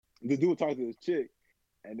the dude talked to this chick,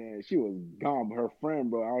 and then she was gone. But her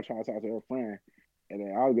friend, bro, I was trying to talk to her friend, and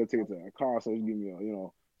then I was gonna take it to her car so she give me,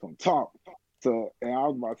 some talk. So, and I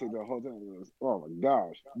was about to take the whole thing. Oh my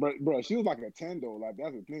gosh, but bro, she was like a 10 though. Like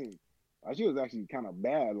that's the thing. Like she was actually kind of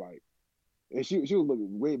bad. Like, and she was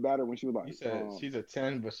looking way better when she was You like, said she's a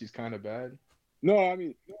 10, but she's kind of bad. no, I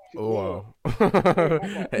mean, Oh, okay, my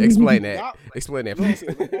fault. explain that. Not, Explain that, no, please.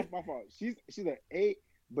 okay, that's my fault. She's an 8,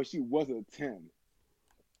 but she was a 10.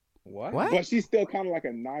 What? What? But she's still kind of like a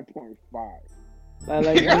 9.5. Like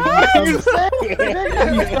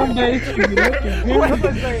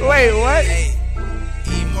Wait, what?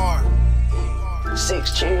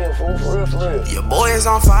 Six chill, for real. Your boy is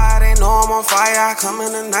on fire, they know I'm on fire. I come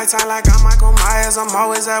in the nighttime like I'm Michael Myers. I'm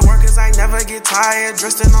always at work cause I never get tired.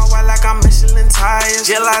 Dressed in all white like I'm Michelin tires.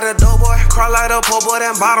 Jill out a doughboy, crawl out a po' boy,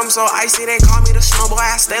 then bottom so icy. They call me the snowboy.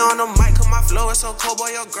 I stay on the mic cause my flow is so cold,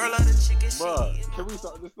 boy. Your girl of the chicken shit. Bruh, can we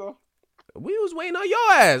start this stuff? We was waiting on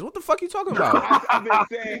your ass. What the fuck you talking about? I've been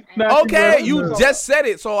saying. Okay, you just said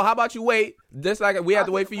it. So how about you wait? Just like we have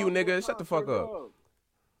to wait for you, nigga. Shut the fuck up.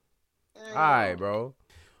 All right, bro.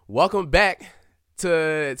 Welcome back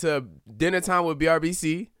to Dinner Time with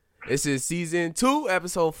BRBC. This is season 2,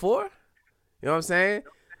 episode 4. You know what I'm saying?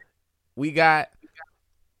 We got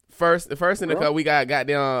the first in the cut. We got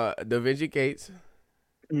goddamn Da Vinci Cates.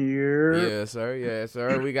 Yeah, sir. Yeah,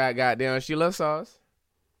 sir. We got goddamn Sheila Sauce.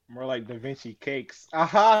 More like Da Vinci cakes.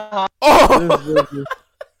 Aha. Oh.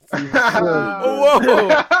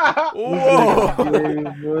 Whoa.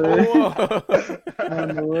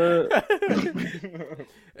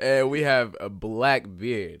 And we have a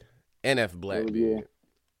Blackbeard. NF Blackbeard.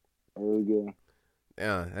 Oh, yeah.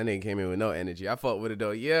 Yeah, that nigga came in with no energy. I fucked with it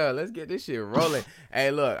though. Yeah, let's get this shit rolling.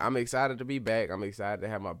 Hey, look, I'm excited to be back. I'm excited to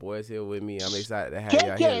have my boys here with me. I'm excited to have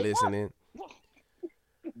y'all here listening.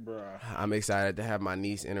 Bruh. I'm excited to have my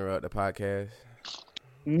niece interrupt the podcast.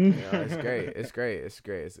 It's great. It's great. It's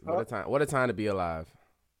great. What a time! What a time to be alive.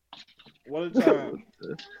 What a time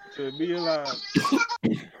to be alive.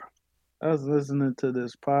 I was listening to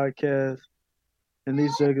this podcast, and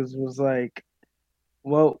these niggas was like,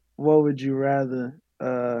 "What would you rather?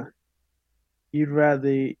 You'd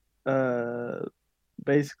rather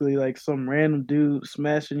basically like some random dude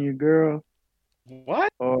smashing your girl,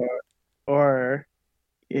 What? or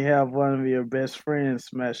you have one of your best friends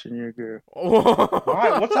smashing your girl."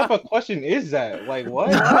 Why? What type of question is that? Like what?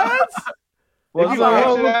 Well, If you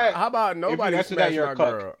answer that, how about nobody answer that, smash you're my a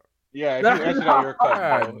cuck. girl? Yeah, if you answer that, you're a cuck.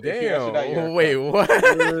 God If you answer that, you're a damn! cuck. Wait, what?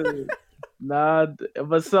 Nah,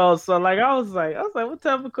 but so like I was like, what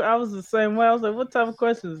type of? I was the same way. I was like, what type of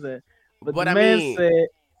question is that? But the man said.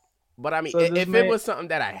 But I mean, So if it was something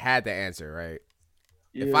that I had to answer, right?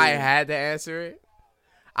 Yeah. If I had to answer it,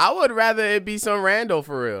 I would rather it be some rando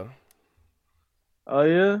for real. Oh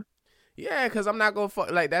yeah. Yeah, cause I'm not gonna fuck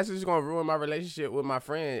like that's just gonna ruin my relationship with my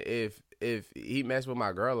friend if he messed with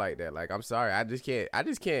my girl like that. Like I'm sorry, I just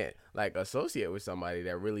can't like associate with somebody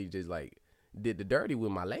that really just like did the dirty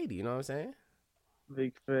with my lady. You know what I'm saying?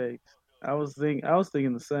 Big facts. I was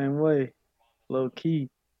thinking the same way, low key.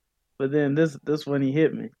 But then this when he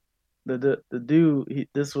hit me, the dude,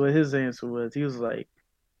 this is what his answer was. He's like,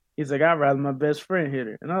 I'd rather my best friend hit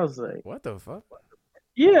her, and I was like, what the fuck?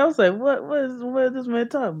 Yeah, I was like, what is this man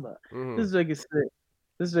talking about? Mm-hmm. This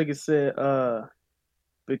nigga said,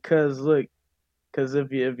 because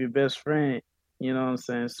if your best friend, you know what I'm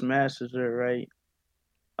saying, smashes her, right?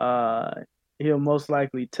 He'll most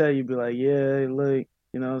likely tell you, be like, yeah, hey, look,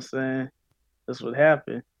 you know what I'm saying, that's what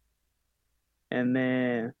happened. And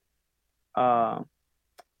then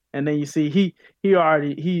you see he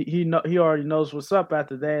already knows what's up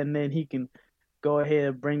after that, and then he can go ahead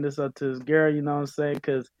and bring this up to his girl, you know what I'm saying?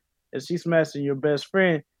 Because if she's smashing your best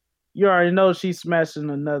friend, you already know she's smashing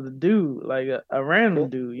another dude, like a random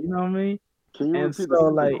dude, you know what I mean? Can you repeat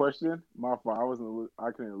the question? My fault. I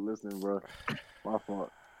couldn't listen, bro. My fault.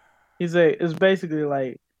 He said it's basically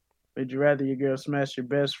like, would you rather your girl smash your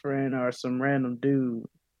best friend or some random dude?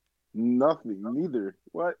 Nothing. Neither.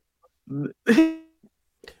 What?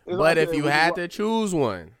 But if you had to choose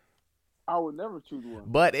one. I would never choose one.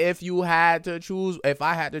 But if I had to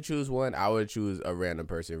choose one, I would choose a random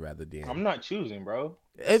person rather than. I'm not choosing, bro.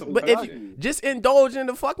 If you just indulge in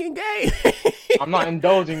the fucking game. I'm not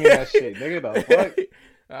indulging in that shit, nigga. The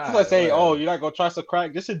fuck? Let's say, oh, you're not gonna try some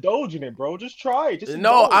crack. Just indulge in it, bro. Just try it.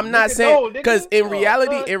 No, I'm not saying because in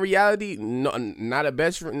reality, no, not a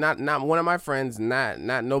best friend, not one of my friends, not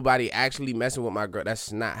nobody actually messing with my girl.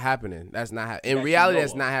 That's not happening. That's not in reality.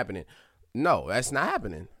 That's not happening. No, that's not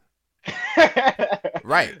happening.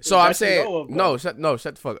 Right. So I'm saying shut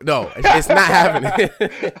the fuck up. No, it's not happening.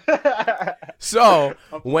 So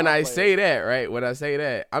when I say that, right? When I say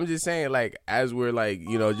that, I'm just saying like as we're like,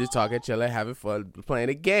 you know, just talking, chilling, having fun, playing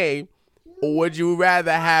a game. Would you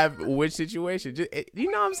rather have which situation? Just, you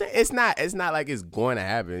know what I'm saying? It's not like it's going to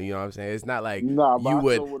happen. You know what I'm saying? It's not like you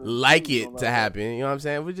would like it to happen. You know what I'm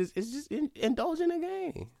saying? It's just indulging the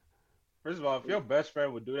game. First of all, if your best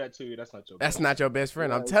friend would do that to you, that's not your. That's not your best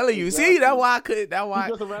friend. I'm telling you. See,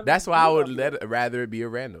 that's why I would rather it be a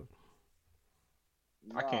random.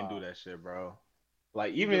 I can't do that shit, bro.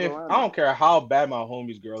 Like even if I don't care how bad my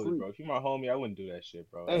homie's girl is, bro. If you're my homie, I wouldn't do that shit,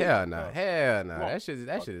 bro. Hell no. That shit is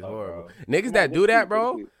horrible. Niggas that do that,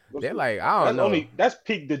 bro, they're like, I don't know. That's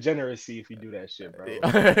peak degeneracy if you do that shit, bro.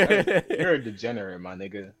 You're a degenerate, my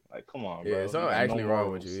nigga. Like, come on, bro. Yeah, something actually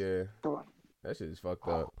wrong with you. Yeah, that shit is fucked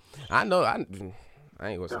up. I know. I ain't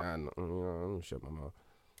gonna say I know. I'm gonna shut my mouth.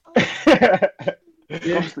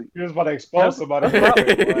 You was about to expose somebody.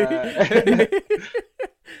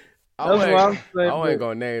 I ain't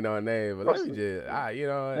gonna name no name, but let me just, you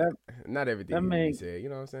know, not everything needs to be said. You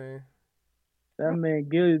know what I'm saying? That man,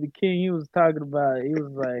 Gilly the King, he was talking about. He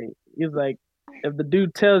was like, if the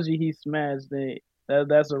dude tells you he smashed, then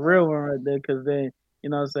that's a real one right there. Because then, you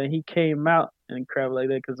know what I'm saying, he came out and crap like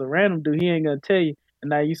that. Because a random dude, he ain't gonna tell you, and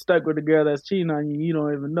now you stuck with the girl that's cheating on you. You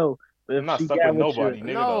don't even know. But I'm not stuck with nobody.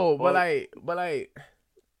 No, but like,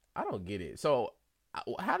 I don't get it. So.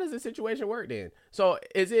 How does the situation work then? So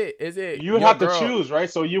is it you would have to choose, right?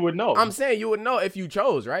 So you would know. I'm saying you would know if you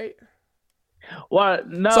chose, right? Well,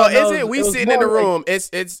 no. So is it we sitting in the room? It's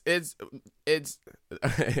it's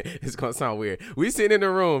gonna sound weird. We sitting in the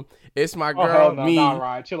room. It's my girl, me,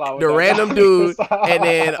 the random dude, and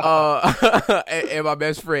then and my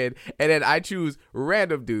best friend, and then I choose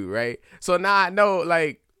random dude, right? So now I know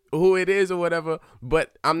like who it is or whatever,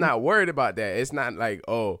 but I'm not worried about that. It's not like,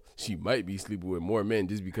 oh, she might be sleeping with more men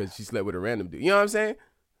just because she slept with a random dude. You know what I'm saying?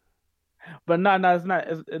 But no, it's not.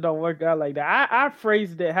 It don't work out like that. I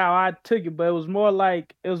phrased it how I took it, but it was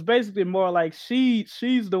basically more like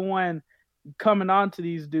she's the one coming on to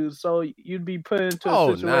these dudes, so you'd be put into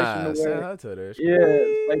a situation where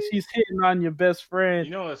like she's hitting on your best friend.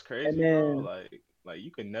 You know what's crazy, bro? Like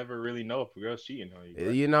you can never really know if a girl's cheating on you.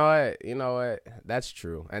 Bro. You know what? That's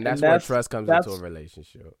true, and that's where trust comes into a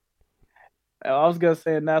relationship. I was gonna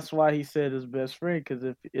say, and that's why he said his best friend, because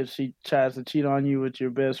if she tries to cheat on you with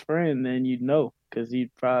your best friend, then you'd know, because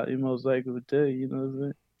he most likely would tell you. You know what I'm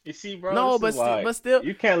saying? You see, bro. No, but still,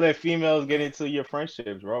 you can't let females get into your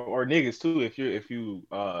friendships, bro, or niggas too. If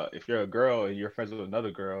you're a girl and you're friends with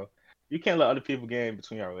another girl, you can't let other people get in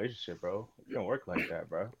between your relationship, bro. It don't work like that,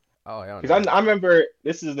 bro. Oh, yeah. Because I remember,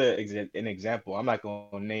 this is an example. I'm not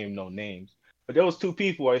gonna name no names, but there was two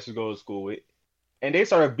people I used to go to school with, and they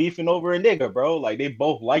started beefing over a nigga, bro. Like they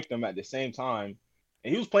both liked them at the same time,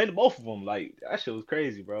 and he was playing to both of them. Like that shit was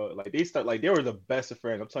crazy, bro. Like they were the best of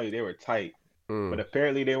friends. I'm telling you, they were tight, but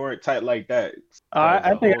apparently they weren't tight like that.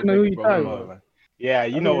 I think I know who you're talking about. Yeah,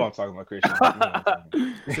 you know what I'm talking about, Christian.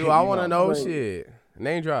 Dude, I want to know shit.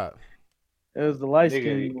 Name drop. It was the light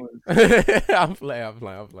skin one. I'm playing.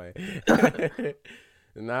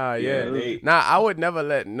 Nah, I would never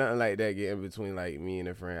let nothing like that get in between like me and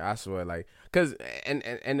a friend. I swear, like, cause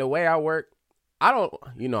and the way I work, I don't,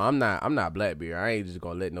 I'm not Blackbeard. I ain't just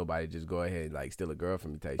gonna let nobody just go ahead and like steal a girl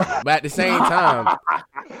from me type shit. But at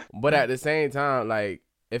the same time, like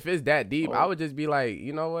if it's that deep, I would just be like,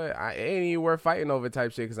 you know what, it ain't even worth fighting over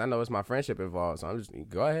type shit, cause I know it's my friendship involved. So I'm just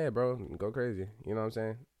go ahead, bro, go crazy. You know what I'm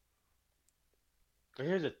saying? But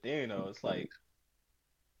here's the thing, though. It's like,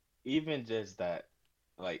 even just that,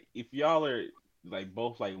 like, if y'all are, like,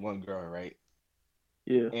 both, like, one girl, right?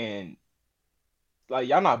 Yeah. And, like,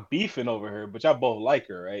 y'all not beefing over her, but y'all both like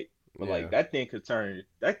her, right? But, like, that could turn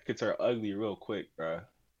ugly real quick, bro.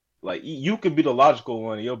 Like, you could be the logical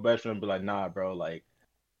one, and your best friend be like, nah, bro, like,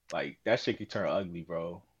 that shit could turn ugly,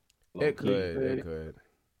 bro. It could.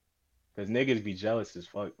 Because niggas be jealous as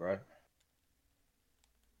fuck, bro.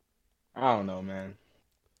 I don't know, man.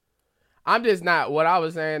 I'm just not, what I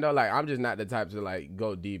was saying though, like I'm just not the type to like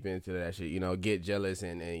go deep into that shit, get jealous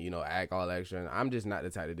and act all extra. I'm just not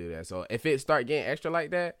the type to do that. So if it start getting extra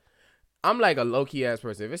like that, I'm like a low key ass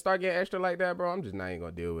person. If it start getting extra like that, bro, I'm just not even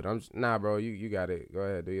gonna deal with it. I'm just, nah, bro, you got it. Go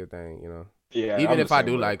ahead, do your thing, Yeah. Even if I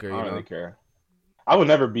do like her, I don't really care. I would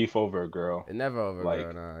never beef over a girl. Never over a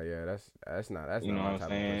girl, nah. Yeah, that's not you know my what I'm type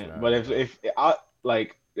saying. of person. But if I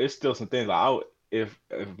like, there's still some things like if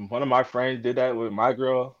one of my friends did that with my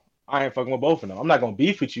girl, I ain't fucking with both of them. I'm not gonna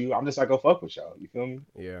beef with you. I'm just not gonna fuck with y'all. You feel me?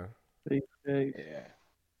 Yeah. Yeah.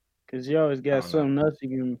 Cause you always got something else you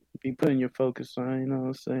can be putting your focus on. You know what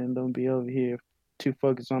I'm saying? Don't be over here too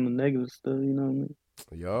focused on the negative stuff. You know what I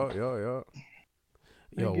mean? Yo.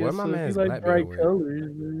 Yo, where my so. man's He like black bright man?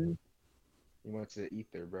 colors, man. You went to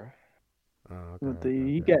ether, bro. Oh, But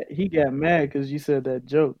okay, he got mad because you said that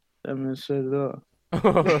joke. That man shut it off.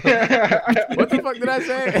 What the fuck did I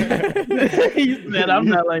say? He said, "I'm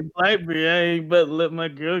not like Blackberry. I ain't but let my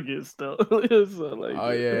girl get stoned." So like Oh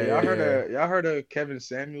that. yeah, Y'all heard of Kevin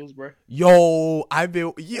Samuels, bro? Yo,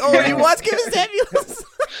 you watch Kevin Samuels?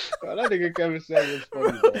 Bro, that nigga Kevin Samuels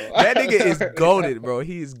funny, bro. That nigga is goated, bro.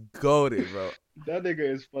 He is goated, bro. That nigga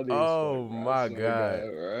is funny. Oh as fuck, bro. my I swear to God.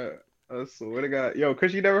 bro. I swear to God. Yo,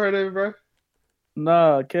 Chris, you never heard of him, bro?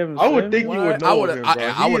 Nah, Kevin. I would think What? you would I know would've- of him, bro.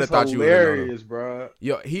 I would've thought you would've known him. hilarious, bro.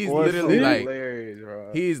 Yo, he's Boy, literally so like hilarious,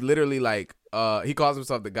 bro. he's literally like he calls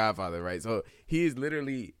himself the Godfather, right? So he's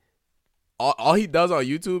literally all he does on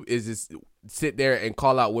YouTube is just sit there and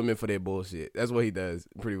call out women for their bullshit. That's what he does,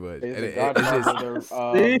 pretty much. It's And the it's just godfather of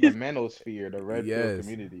the manosphere, the red pill Yes.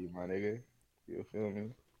 community, my nigga. You feel me?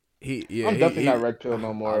 I'm definitely not red pill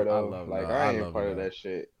no more, though. love him, like, though. I I ain't love part him, of though. that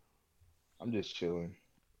shit. I'm just chilling.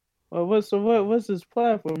 Well, what's his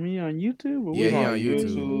platform? He on YouTube? Or Yeah, He's he what?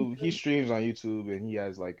 on YouTube. He streams on YouTube, and he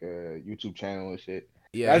has like a YouTube channel and shit.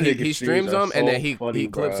 Yeah, That nigga he streams are them and then so he funny,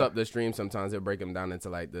 clips bruh. up the stream. Sometimes he'll break them down into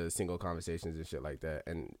like the single conversations and shit like that.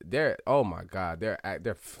 And they're oh my god, they're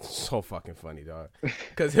so fucking funny, dog.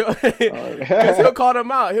 Because he'll call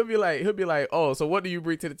them out. He'll be like, oh, so what do you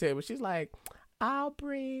bring to the table? She's like, I'll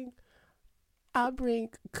bring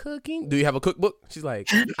cooking. Do you have a cookbook? She's like,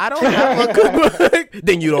 I don't have a cookbook.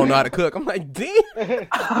 Then you don't know how to cook. I'm like, damn.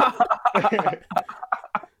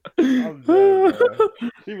 I'm dead, bro.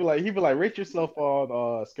 He be like, rate yourself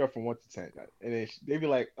on scale from 1 to 10, and then they be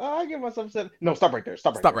like, oh, I give myself 7. No, stop right there.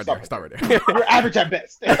 Stop right there. You're average at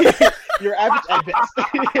best. You're average at best.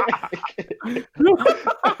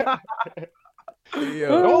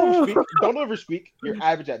 Yo. Don't overspeak. You're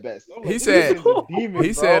average at best. He said, what the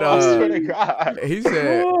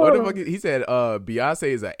fuck? He said, Beyonce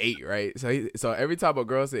is an 8, right? So every time a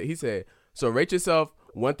girl said, he said, so rate yourself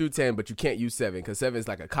 1 through 10, but you can't use 7 because 7 is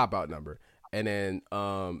like a cop out number. And then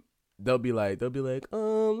they'll be like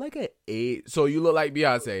like an 8. So you look like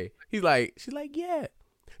Beyonce. She's like, yeah.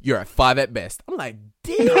 You're a 5 at best. I'm like,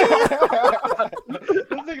 damn. This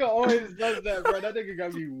nigga always does that, bro. That nigga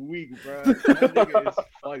got me weak, bro. That nigga is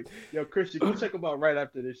funny. Yo, Christian, go check him out right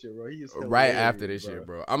after this shit, bro. He is right after this shit,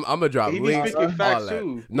 bro. I'm gonna drop he be links. speaking facts all that.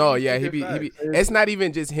 too. No, He yeah, he speaking be. facts. It's not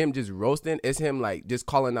even just him just roasting. It's him like just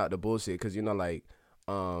calling out the bullshit because you know like,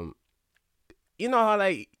 you know how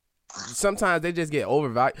like sometimes they just get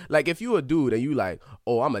overvalued. Like if you a dude and you like,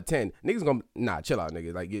 oh, I'm a 10, niggas gonna chill out,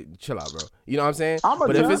 niggas. Like chill out, bro. You know what I'm saying?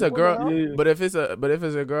 But if it's a girl, but if it's a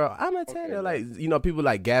girl, I'm a 10. Okay, They're like, you know, people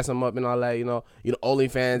like gas them up and all that. You know,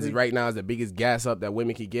 OnlyFans right now is the biggest gas up that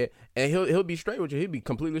women can get, and he'll be straight with you. He'll be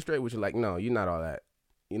completely straight with you. Like, no, you're not all that.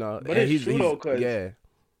 You know, But and it's true though, cause yeah,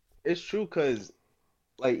 it's true, cause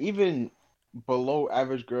like even below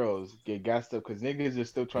average girls get gassed up because niggas are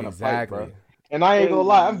still trying to fight, bro. And I ain't gonna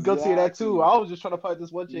lie, I'm guilty of that too. I was just trying to fight this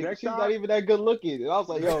one chick. She's not even that good looking, and I was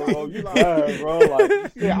like, "Yo, you bad, bro."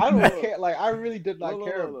 Like, yeah, I don't care. Like, I really did not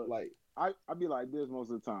care. Like, I be like this most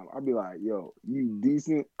of the time. I be like, "Yo, you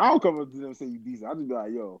decent?" I don't come up to them and say you decent. I just be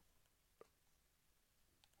like, "Yo,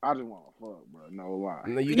 I just want to fuck, bro." No lie.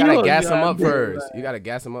 No, you gotta gas them up first. You gotta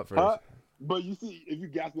gas them up first. Huh? But you see, if you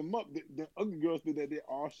gas them up, the ugly girls think that they're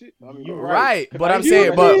all shit. I mean, You're right. But I I'm do saying,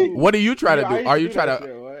 that but shit. what do you try to Yeah, I do? used Are to you do trying that to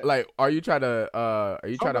shit, what? like? Are you trying to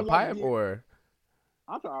pipe or?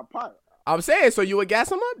 I'm trying to pipe. I'm saying, so you would gas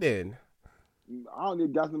them up then. I don't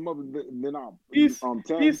need gas them up, then I'm He's 10.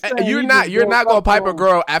 saying You're he not just gonna fuck pipe a on-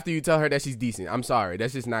 girl after you tell her that she's decent. I'm sorry,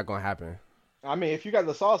 that's just not gonna happen. I mean, if you got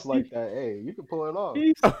the sauce like that, hey, you can pull it off.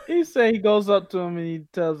 He say he goes up to him and he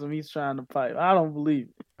tells him he's trying to pipe. I don't believe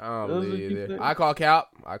it. I don't Those are believe you it. think? I call cap.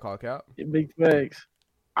 Big facts.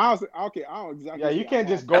 I don't exactly. Yeah, you say can't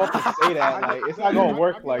I'm just all- go up and say that. Like, it's not gonna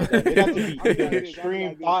work like that. It has to be I be like an this, extreme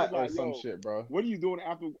I be like thought this. or It's some like, shit, bro. What are you doing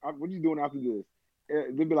after? What are you doing after this?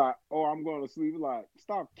 They'll be like, "Oh, I'm going to sleep." Like,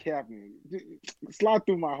 stop capping. Slide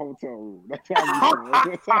through my hotel room. That's what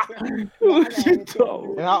I'm doing. What you told?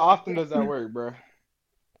 And how often does that work, bro?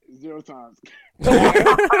 0 times.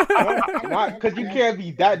 Not because you can't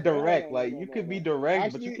be that direct. Like, you could be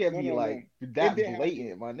direct, but you can't be like that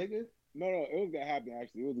blatant, my nigga. No, it was gonna happen.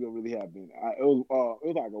 Actually, it was gonna really happen. It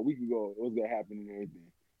was like a week ago. It was gonna happen and everything.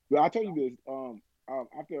 But I told you this.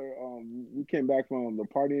 After we came back from the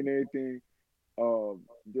party and everything,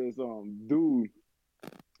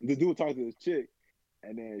 this dude talked to this chick,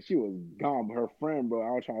 and then she was gone. But her friend, bro,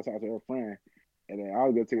 I was trying to talk to her friend, and then I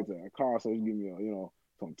was gonna take her to a car so she give me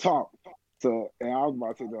some talk. So, and I was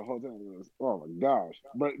about to take the whole thing. Oh my gosh,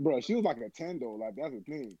 but bro, she was like a 10 though. Like that's the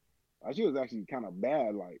thing. Like, she was actually kind of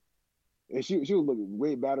bad. Like, and she was looking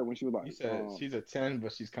way better when she was You like, said she's a 10,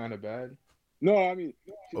 but she's kind of bad. no, I mean,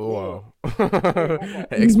 Oh, my fault.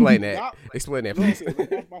 explain that. Not, Explain that, no, please.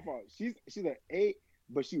 okay, my fault. She's an 8,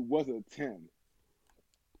 but she was a 10.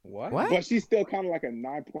 What? What? But she's still kind of like a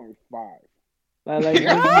 9.5. Like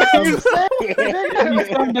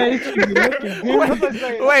some days she be looking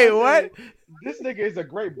good. Wait, what? This nigga is a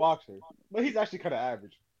great boxer, but he's actually kind of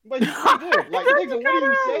average. But he's pretty good. Like, nigga, what are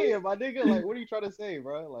you saying, my nigga? Like, what are you trying to say,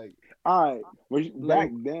 bro? Like, All right, but back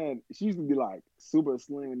then she used to be like super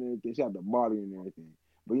slim and everything. She had the body and everything,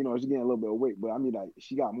 but you know she gained a little bit of weight. But I mean, like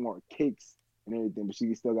she got more cakes and everything, but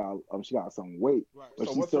she still got she got some weight. right. But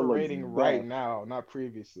So she what's still her looks rating bad. right now? Not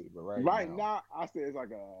previously, but right now, I say it's like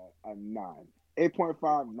a 9,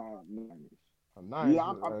 8.5, 9. A nine.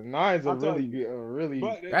 Yeah, A nine's a I'm telling really you. good. Really.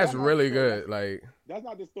 But That's not really the story. good. Like, That's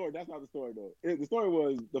not the story. That's not the story though. The story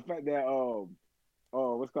was the fact that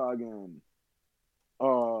what's it called again? I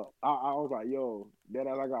was like, yo, Dad,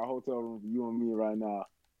 I got a hotel room for you and me right now.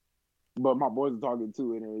 But my boys are talking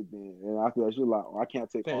too and everything. And after that, she was like, I can't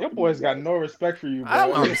take Damn, all your of boys these got guys. no respect for you, bro. I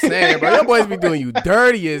know what I'm saying, bro. Your boys be doing you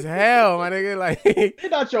dirty as hell, my nigga. Like, They're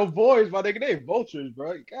not your boys, my nigga. They vultures,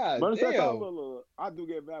 bro. God But at the same time, damn. look, I do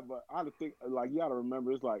get mad, but I just think like you gotta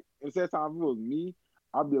remember, it's like at the same time, if it was me,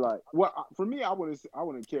 I'd be like, well, for me, I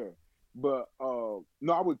wouldn't care. But no,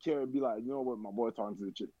 I would care and be like, you know what, my boy talking to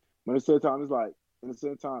the chick. But at the same time, it's like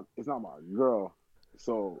it's not my girl,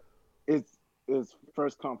 so it's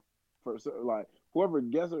first come first. Like whoever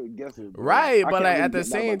gets her, gets her. Bro. right, I but can't like really at the get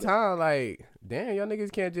mad same about that. time, like, damn, y'all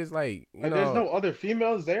niggas can't just like, you Like, know. there's no other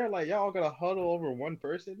females there. Like, y'all gotta huddle over one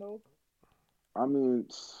person though. I mean,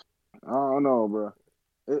 I don't know, bro.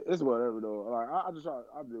 It's whatever though. Like I just try,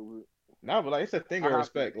 I deal with it. No, but like it's a thing I of have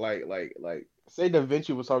respect. Like, say Da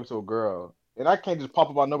Vinci was talking to a girl, and I can't just pop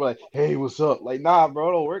up on nobody like, "Hey, what's up?" Like, nah, bro,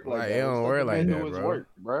 it don't work like Like, that. it don't Just let work the like man that, do his bro. work,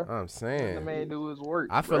 bro. I'm Let the saying. man do his work.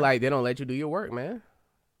 I feel bruh. like they don't let you do your work, man.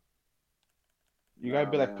 You gotta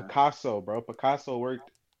be like man. Picasso, bro. Picasso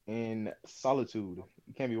worked in solitude.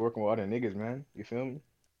 You can't be working with other niggas, man. You feel me?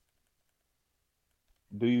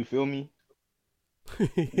 Do you feel me? He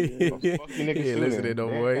Fuck you niggas ain't too listening then. no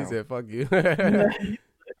more. He Damn. said, "Fuck you."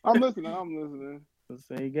 I'm listening.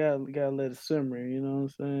 So you gotta let it simmer. You know what I'm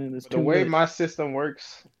saying? It's But the too way much. my system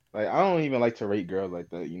works, like I don't even like to rate girls like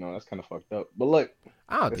that. You know, that's kind of fucked up. But look,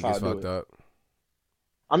 I don't that's think it's how I do fucked it. up.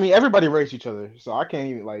 I mean, everybody rates each other, so I can't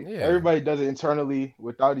even like. Yeah. Everybody does it internally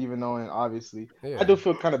without even knowing. Obviously, Yeah. I do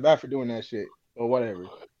feel kind of bad for doing that shit or whatever.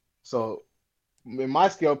 So, in my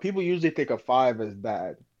scale, people usually think a 5 as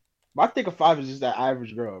bad, but I think a 5 is just that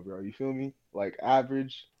average girl, bro. You feel me? Like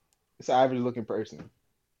average, it's an average looking person.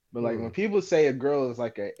 But like when people say a girl is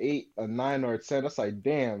like a 8, a 9, or a 10, that's like,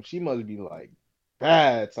 damn, she must be like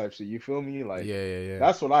bad type shit. You feel me? Like Yeah.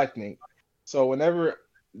 that's what I think. So whenever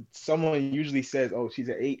someone usually says, "Oh, she's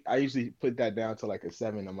an 8," I usually put that down to like a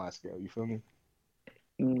 7 on my scale. You feel me?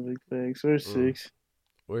 Big facts or 6.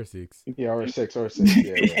 We're 6. Yeah, or a 6 or a 6.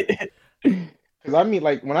 Yeah. Because I mean,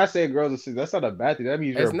 like when I say a girl's a 6, that's not a bad thing. That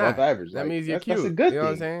means you're It's above not. average. That Like, means you're that's a cute. good You know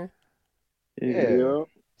what I'm thing. saying? Yeah. Yeah.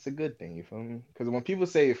 It's a good thing, you feel me? Because when people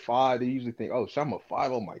say 5, they usually think, "Oh, I'm a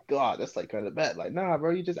 5. Oh my god, that's like kind of bad." Like, nah, bro,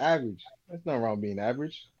 you just average. There's nothing wrong with being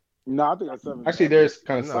average. No, I think that's 7. Actually, there's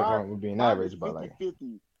kind of No. stuff wrong with being 5 average, is but like,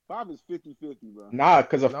 50-50. 5 is 50-50, bro. nah,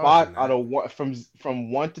 because a No, 5 it's out not. of one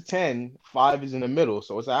from 1 to 10, 5 is in the middle,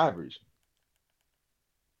 so it's average.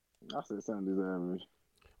 I said 7 is average.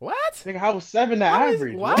 What? Nigga, how is 7 the How is-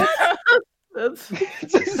 average? what? That's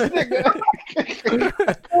This nigga.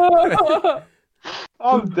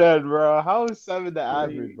 I'm dead, bro. How is 7 the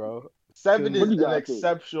average, bro? 7 is What do you an guys think?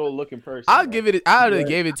 exceptional looking person. I'll bro. give it. I would have Yeah.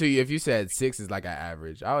 gave it to you if you said 6 is like an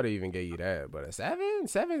average. I would have even gave you that. But a 7,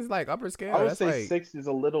 7 is like upper scale. I would That's say like 6 is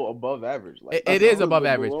a little above average. Like, it that's is all. above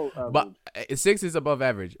Below average. But 6 is above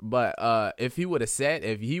average. But if he would have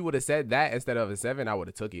said that instead of a 7, I would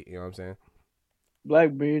have took it. You know what I'm saying?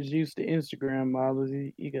 Blackbeard's used to Instagram models.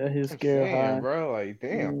 He got his I'm scale saying, high. bro. Like,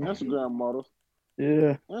 damn. Instagram models.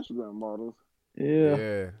 Yeah. Instagram models.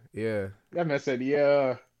 Yeah. Yeah. That man said,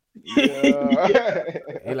 yeah. Yeah.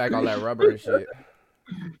 He like all that rubber and shit.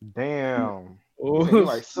 Damn. Oh, He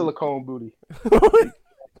like silicone booty.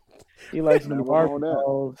 he likes them Ain't nothing wrong Barbie with that.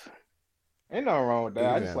 dolls. Ain't nothing wrong with that.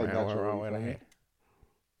 I Yeah, just like man, natural. wrong you with feel me?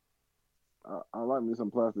 that. I like me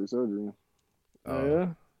some plastic surgery. Oh. Yeah.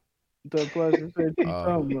 The plastic surgery you Oh.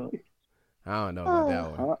 talking about? I don't know about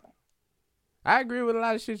that one. I agree with a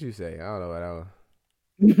lot of shit you say. I don't know about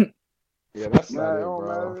that one. Yeah, that's Man, not it it, don't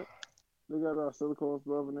bro. matter. They got silicone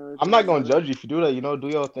stuff and everything. I'm not gonna judge you if you do that. You know, do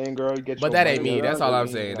your thing, girl. Get But your that money. ain't me. Yeah, That's all I'm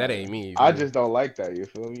that's saying. That ain't me. I just don't like that. You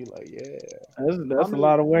feel me? Like, yeah. That's I a mean,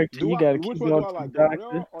 lot of work. You got to which keep one going do I to the like, the doctor.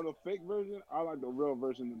 real or the fake version? I like the real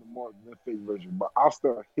version and the more the fake version, but I'll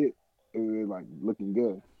still hit it like looking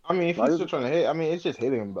good. I mean, if Like, you're still trying to hit, I mean, it's just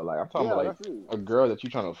hitting. But like, I'm talking yeah, about like that's it. a girl that you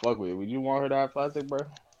trying to fuck with. Would you want her to have plastic, bro?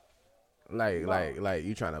 Like, No. like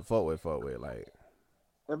you trying to fuck with, like.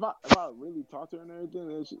 If I really talk to her and everything,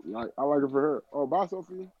 then like I like it for her. Oh, bye,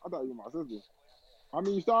 Sophie. I thought you were my sister. I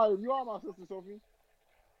mean, sorry, you are my sister, Sophie.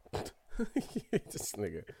 This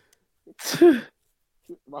nigga.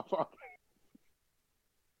 My fault.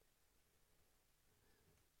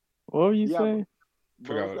 What were you Yeah, saying?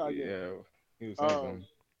 But let's start again. Yeah, he was saying something.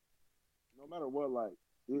 No matter what, like,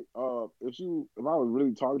 if I was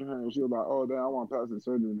really talking to her and she was like, "Oh, damn, I want plastic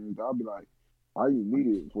surgery," and everything, I'll be like, "Why you need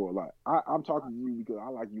it for?" Like, I'm talking to you because I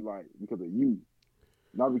like you, like because of you,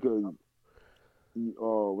 not because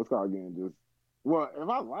what's called again? Just well, if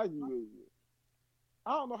I like you,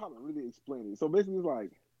 I don't know how to really explain it. So basically, it's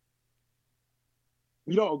like,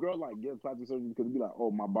 a girl like gets plastic surgery because it'd be like, "Oh,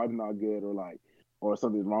 my body's not good," or like, or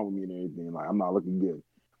something's wrong with me and everything. Like, I'm not looking good.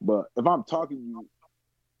 But if I'm talking to you,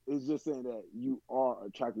 it's just saying that you are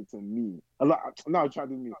attracted to me. Not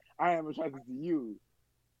attracted to me. I am attracted to you.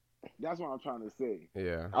 That's what I'm trying to say.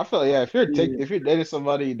 Yeah. I feel if you're dating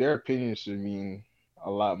somebody, their opinion should mean a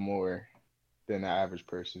lot more than the average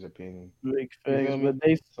person's opinion. Big You facts, feel me?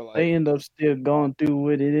 but So like, they end up still going through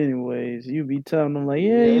with it anyways. You be telling them like,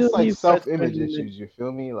 yeah, you it's don't like need self-image plastic issues. You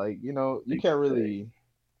feel me? Like, you Big can't really.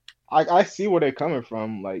 I see where they're coming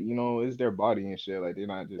from. Like, it's their body and shit. Like, they're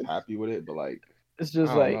not just happy with it, but like, It's I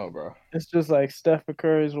just don't like know, bro. it's just like Stephen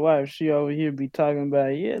Curry's wife. She over here be talking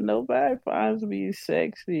about, nobody finds me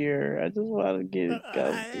sexier. I just want to get it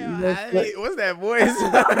go. What's that voice?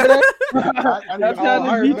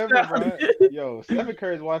 I remember, bro. Yo, Stephen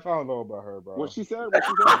Curry's wife. I don't know about her, bro. What she said?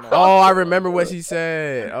 Oh, I remember what she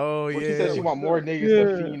said. Oh, yeah. She said she want more niggas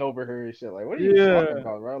to fiend over her and shit. Like, what are you talking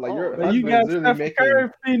about, bro? Like, your you got husband's literally Stephen Curry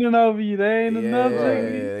feeding over you. There ain't enough.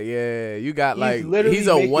 Yeah. You got like literally he's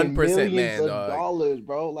a making 1% man, of dog. dollars,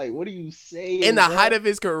 bro. Like, what are you saying? In the height of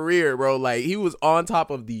his career, bro, like he was on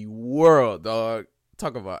top of the world, dog.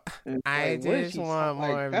 Talk about. I just want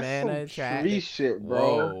more men attracted. Tree shit,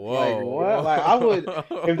 bro. Whoa, like what? whoa. Like I would,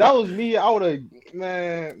 if that was me, I would have,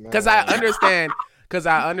 man. Because I understand. Because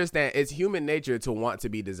I understand it's human nature to want to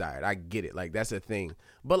be desired. I get it. Like that's a thing.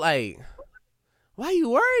 But like, why are you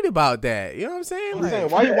worried about that? You know what I'm saying? I'm saying,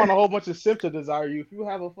 why you want a whole bunch of simps to desire you if you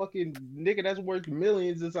have a fucking nigga that's worth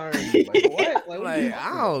millions desiring you? Like what? Like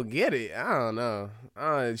I don't get it. I don't know.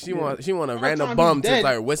 She want a random bum to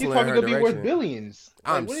start whistling in her direction. He's probably gonna be worth billions.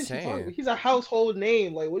 Like, I'm saying he's a household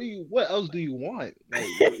name. Like what else do you want? Like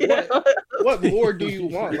what more do you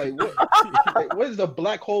want? Like what does the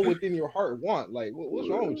black hole within your heart want? Like what's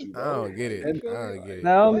wrong with you, bro? I don't get it. I don't get it.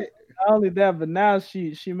 Not only that, but now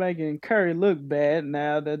she making Curry look bad.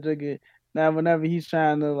 Now whenever he's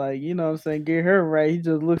trying to like, you know what I'm saying, get her right, he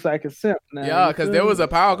just looks like a simp now. Yeah, because there was a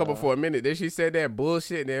power couple for a minute. Then she said that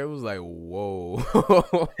bullshit and it was like, whoa.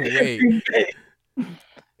 Wait.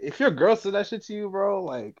 If your girl said that shit to you, bro,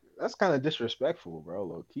 like that's kind of disrespectful, bro,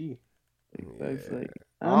 low key. Yeah.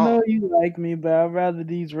 I know you like me, but I'd rather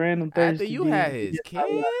these random things. After you had his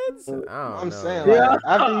kids? I'm saying, like,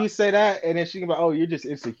 after you say that, and then she can be like, oh, you're just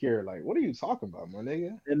insecure. Like, what are you talking about, my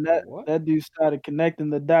nigga? And that dude started connecting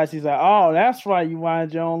the dots. He's like, oh, that's why you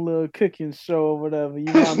wanted your own little cooking show or whatever. You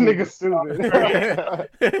this nigga stupid.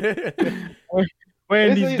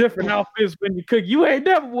 Wearing these different outfits when you cook. You ain't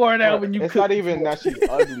never worn that when you cook. It's not even that she's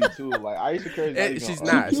ugly, too. Like, Aisha Curry's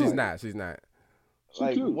She's not.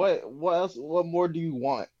 Like, what else? What more do you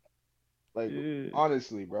want? Like,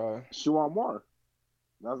 honestly, bro. She want more.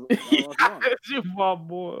 That's what she want. She want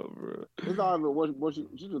more, bro. It's not even what she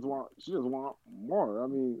just want. She just want more. I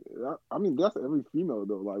mean that's every female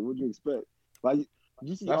though. Like, what'd you expect? Like,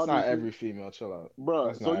 you see, that's not every female. Chill out,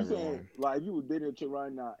 bro. So you saying like if you were dating a chick right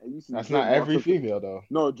now and you see that's Drake not every female though.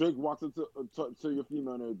 No, Drake walks up to your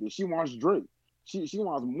female and everything. She wants Drake. She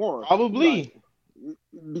wants more. Probably. Like,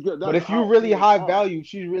 because but if you really high value,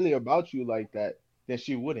 she's really about you like that, then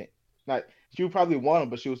she wouldn't. Like she would probably want him,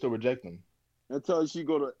 but she would still reject him. Until she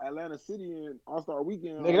go to Atlanta City and All-Star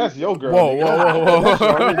Weekend. Nigga, that's your girl. Whoa.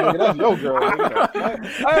 Nigga, that's your girl.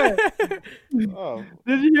 Oh.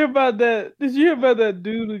 Did you hear about that? Did you hear about that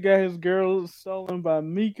dude who got his girl stolen by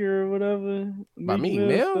Meek or whatever? By Meek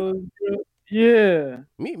Mill? Yeah.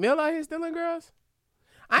 Meek Mill out here stealing girls?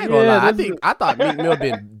 I ain't gonna lie. I thought Meek Mill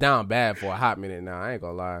been down bad for a hot minute now. I ain't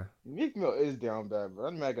gonna lie. Meek Mill is down bad, bro.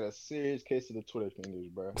 That man got a serious case of the Twitter fingers,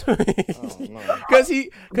 bro. Cause he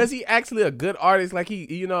actually a good artist. Like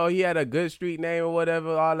he had a good street name or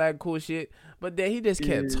whatever, all that cool shit. But then he just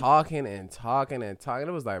kept talking and talking and talking.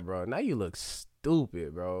 It was like, bro, now you look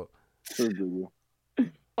stupid, bro.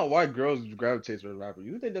 Oh, why girls gravitate to a rapper?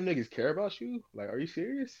 You think them niggas care about you? Like, are you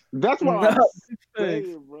serious? That's what I'm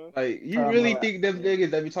saying, bro. Like, you really think them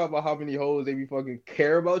niggas that be talking about how many hoes they be fucking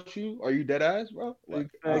care about you? Are you dead ass, bro? Like,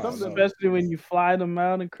 especially when you fly them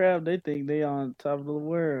out and crap, they think they on top of the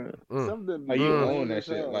world. Like, you own that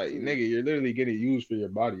shit. Like, nigga, you're literally getting used for your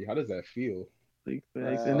body. How does that feel?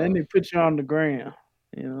 And then they put you on the gram.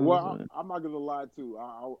 You know well, I'm not gonna lie too.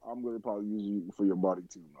 I'm gonna probably use you for your body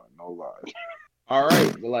too, man. No lie. All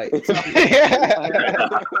right, but like,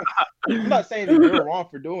 I'm not saying that you're wrong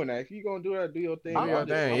for doing that. If you gonna do that, do your thing.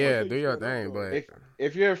 Do your thing. But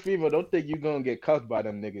if you're a female, don't think you're gonna get cuffed by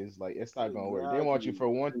them niggas. Like, it's not gonna work. They want you for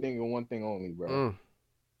one thing and one thing only, bro.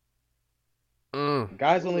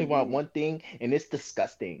 Guys only want one thing, and it's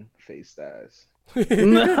disgusting. Face ass. Those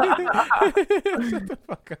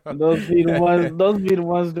be the ones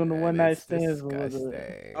doing the one night stands.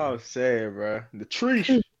 I'm saying, bro, the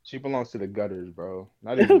tree. She belongs to the gutters, bro.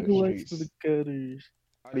 Not even the streets. To the gutters.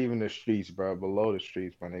 Not even the streets, bro. Below the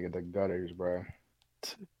streets, my nigga. The gutters, bro.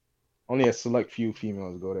 Only a select few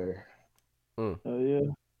females go there. Oh yeah.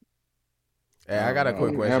 Hey, I got a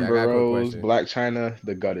quick question. Amber Rose, Black China,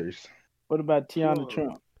 the gutters. What about Tiana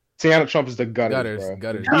Trump? Tiana Trump is the gutters, bro.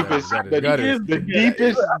 Gutters.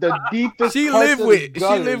 The deepest. She lived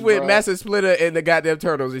with Master Splitter and the goddamn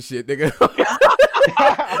turtles and shit, nigga.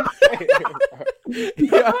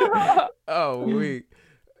 Oh, weak.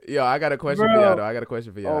 Yo, I got a question for y'all, though.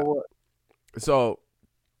 Oh, so,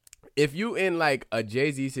 if you in like a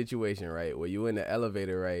Jay-Z situation, right, where you in the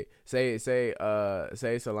elevator, right? Say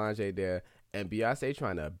Solange there and Beyonce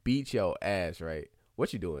trying to beat your ass, right?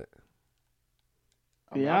 What you doing?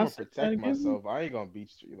 I'm gonna protect myself. I ain't gonna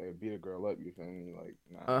beat a girl up. You feel me? Like,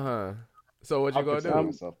 nah. So what you gonna do?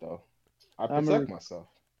 Myself though. I protect myself.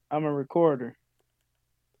 I'm a recorder.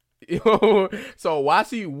 Yo, so while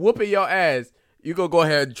she whooping your ass, you gonna go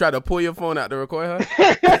ahead and try to pull your phone out to record her?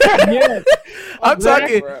 Yes. I'm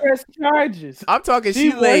talking. Press charges. I'm talking.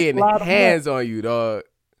 She laying hands on you, dog.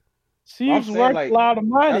 She's worth a lot of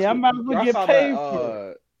money. I'm about to get paid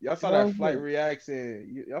for it. Y'all saw that Flight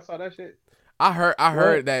reaction? Y'all saw that shit? I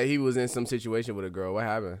heard that he was in some situation with a girl. What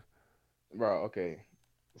happened? Bro, okay.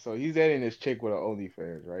 So he's dating this chick with an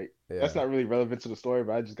OnlyFans, right? Yeah. That's not really relevant to the story,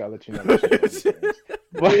 but I just gotta let you know.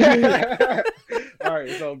 All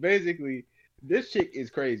right, so basically, this chick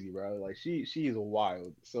is crazy, bro. Like she is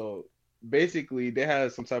wild. So basically, they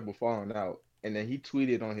had some type of falling out, and then he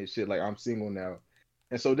tweeted on his shit like, "I'm single now."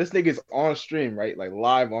 And so this nigga's on stream, right? Like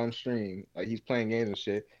live on stream, like he's playing games and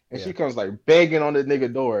shit. And she comes like banging on the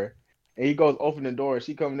nigga door. And he goes open the door.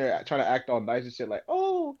 She come there trying to act all nice and shit, like,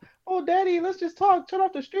 oh, daddy, let's just talk. Turn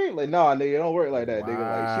off the stream. Like, nah, nigga, it don't work like that, nigga.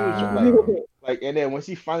 Like, she was like, and then when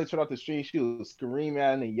she finally turned off the stream, she was screaming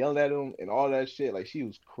at him and yelling at him and all that shit. Like, she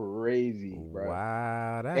was crazy, bro.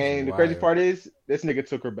 Wow, that's and the crazy part is, this nigga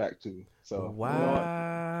took her back too. So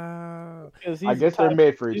wow, I guess they're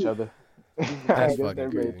made for each other. That's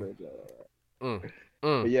fucking crazy.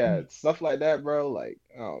 But yeah, stuff like that, bro. Like,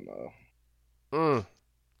 I don't know.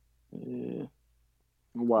 Yeah.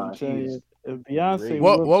 Why? If Beyonce,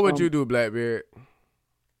 what would you do, Blackbeard?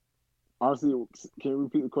 Honestly, can you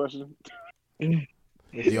repeat the question?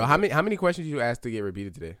 Yo, how many questions you asked to get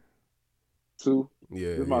repeated today? 2.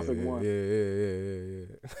 Yeah, this is my second one. Yeah.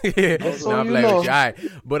 No, I'm playing with you. All right,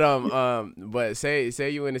 but say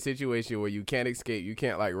you in a situation where you can't escape, you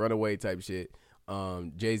can't like run away type shit.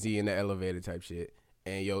 Jay-Z in the elevator type shit,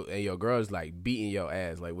 and your girl's like beating your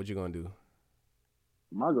ass. Like, what you gonna do?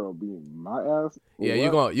 My girl beating my ass. Yeah,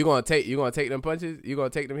 you gonna take them punches? You gonna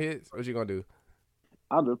take them hits? What you gonna do?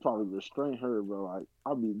 I'll just probably restrain her, bro. Like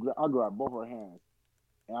I'll grab both her hands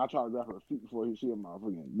and I'll try to grab her feet before she hit my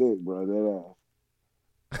fucking dick, bro. That ass.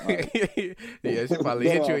 Like, yeah, she probably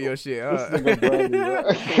hit you in your shit, huh?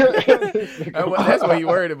 That's what you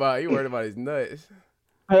worried about. You worried about his nuts.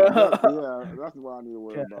 Yeah, that's what I need to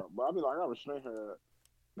worry about. But I mean, like, I restrain her.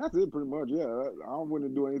 That's it, pretty much. Yeah, I don't want to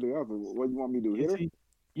do anything else. What do you want me to do? Hit her?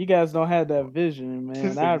 You guys don't have that vision,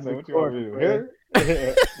 man. I'd What you want record me it, to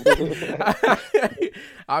bro.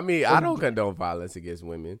 I mean, I don't condone violence against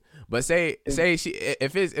women, but say she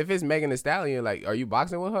if it's Megan Thee Stallion, like, are you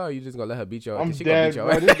boxing with her? Or are you just gonna let her beat your? I'm she dead,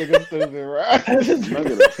 gonna beat bro. your This nigga stupid, right?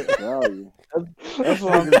 Megan Thee Stallion. That's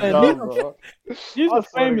what I'm Nigga's saying. dumb, bro. These I are swear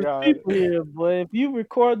to famous God. people here, but if you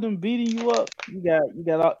record them beating you up, you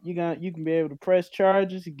can be able to press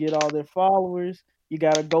charges, you get all their followers, you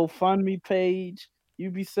got a GoFundMe page, you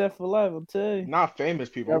be set for life. I'm telling you. Not famous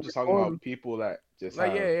people. I'm just talking record 'em. about people that just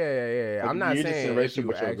like, have. yeah. Like, I'm not you're just in a saying if relationship you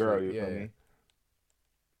with your girl. actually, You feel me?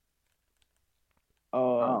 I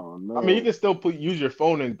don't know. I mean, you can still use your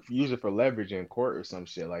phone and use it for leverage in court or some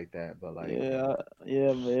shit like that. But like, Yeah,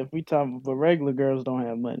 but if we talk, but regular girls don't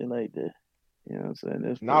have money like that. You know what I'm saying?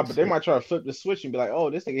 That's nah, but they might try to flip the switch and be like, "Oh,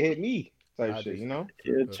 this nigga hit me," type I shit. just- You know?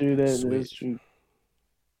 Yeah, true. That's Switch. true.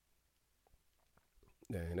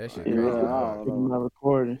 Dang, that shit Yeah, crazy. I dog. don't know. I'm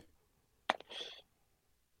recording.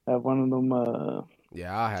 Have one of them.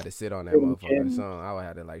 Yeah, I had to sit on that Okay. motherfucker song. I would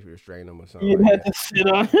have to like restrain him or something. You like had that. to sit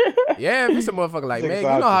on. Yeah, if it's a motherfucker like Niggas Meg, you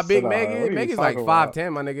have know to how sit big on Meg it. What is? are you Meg is like talking about?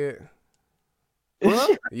 5'10", my nigga.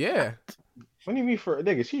 What? Yeah, What do you mean for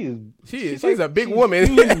nigga? she's like- a big she's woman.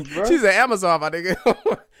 huge, bro. She's an Amazon, my nigga.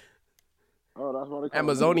 Oh, that's why they call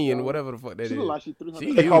Amazonian, her. whatever the fuck that She is. look like she 300.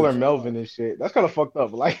 She They call her huge. Melvin and shit. That's kind of fucked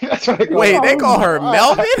up. Like, that's what they call Wait, her. they call her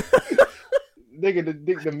Melvin? Nigga,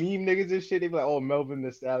 the meme niggas and shit, they be like, "Oh, Melvin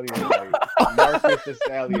the Stallion, like Marcus the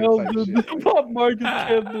Stallion type shit." Pop Marcus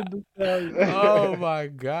Camden the Stallion. Oh my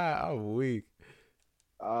god, I'm weak.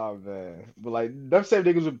 Oh man, but like them same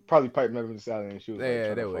niggas would probably pipe Megan Thee Stallion and she was like, Yeah,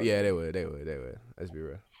 trying they to would. fuck Yeah, her. they would. Let's be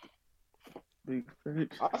real. Big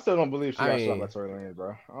facts. I still don't believe she I got mean- shot by Tory Lanez,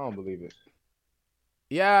 bro. I don't believe it.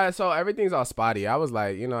 Yeah, so everything's all spotty. I was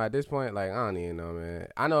like, at this point, like, I don't even know, man.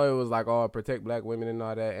 I know it was like, all protect black women and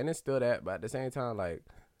all that, and it's still that, but at the same time, like,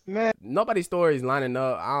 Man, nobody's story's lining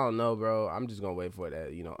up. I don't know, bro. I'm just gonna wait for that,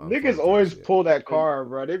 unfold niggas type always shit. pull that card,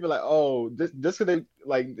 bro. They be like, "Oh, this could they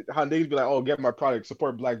like how niggas be like, oh, get my product,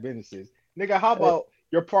 support black businesses." Nigga, how about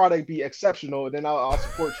your product be exceptional, then I'll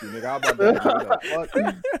support you, nigga. How about that?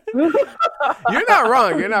 Nigga? Fuck. You're not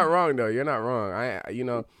wrong. You're not wrong though. You're not wrong.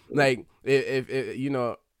 Like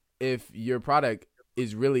if your product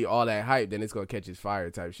is really all that hype, then it's gonna catch its fire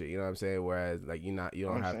type shit. You know what I'm saying? Whereas like you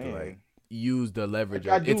don't I'm have to saying. like use the leverage.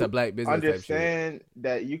 Like, I Of, it's do a black business type shit. Understand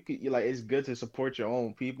that you could like it's good to support your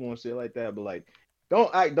own people and shit like that, but like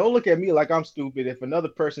don't look at me like I'm stupid. If another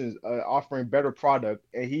person is offering better product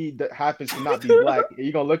and he happens to not be black, and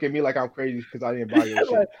you gonna look at me like I'm crazy because I didn't buy your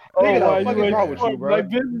shit. Nigga, why the fuck you is ain't wrong with you, bro? Like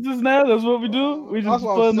businesses now, that's what we do. We That's just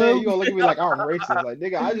what I'm saying. You gonna look at me like I'm racist. Like,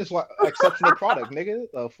 nigga, I just want exceptional product, nigga.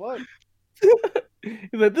 The fuck? He's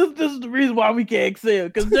like, this is the reason why we can't excel.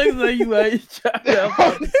 Because Jackson say you like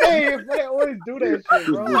I'm saying, but they always do that shit,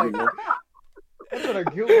 bro. Like, I'm trying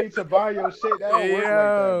to guilt me to buy your shit. That don't work like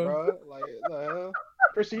that, bro. Like, the hell?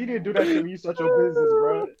 Christian, you didn't do that shit when you start your business,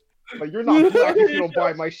 bro. Like, you're not black if you don't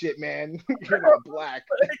buy my shit, man. You're not black.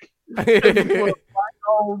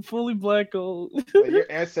 fully black old. Like, your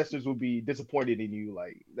ancestors will be disappointed in you.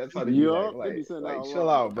 Like, that's how they do that. They be saying that a chill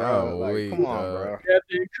lot. out, bro. Oh, Like, wait, come on, bro.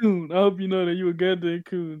 Goddamn coon. I hope you know that you a goddamn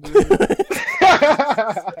coon.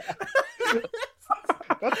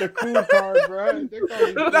 That's the cool card, bro. They call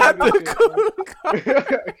me Not cool the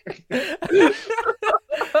shit,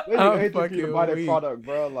 bro. They I'm hate for you to fucking buy their weak. product,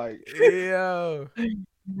 bro. Like, Yo.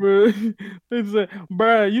 Bro, they said,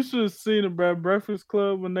 bro, you should have seen it, bro. Breakfast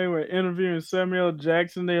Club when they were interviewing Samuel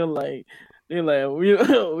Jackson. They're like, we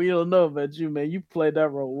don't know about you, man. You played that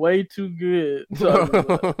role way too good. Yeah, I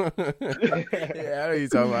know what you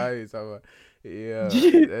talking about. Yeah,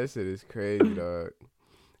 that shit is crazy, dog.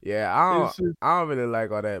 Yeah, I don't really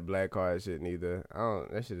like all that black card shit neither.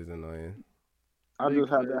 That shit is annoying. I just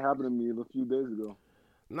had that happen to me a few days ago.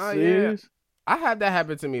 No, yeah. Serious? I had that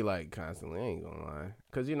happen to me like constantly. I ain't gonna lie,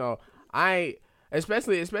 cause I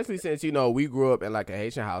especially since we grew up in like a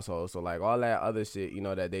Haitian household, so like all that other shit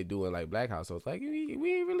that they do in like black households, like we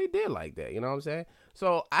ain't really did like that. You know what I'm saying?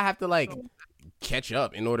 So I have to like catch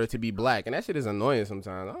up in order to be black, and that shit is annoying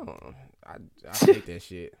sometimes. I don't know. I hate that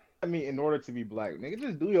shit. I mean, in order to be black, nigga,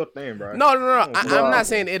 just do your thing, bro. No. I'm not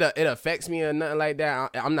saying it affects me or nothing like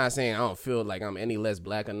that. I'm not saying I don't feel like I'm any less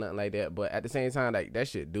black or nothing like that. But at the same time, like that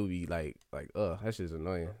shit do be like that shit's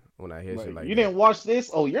annoying when I hear shit like you that. didn't watch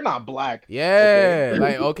this? Oh, you're not black. Yeah,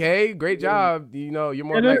 like okay, great job. You're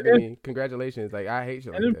more black than me. Congratulations. Like I hate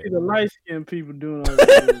shit like And it'd be the that. light skinned people doing all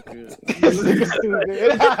that.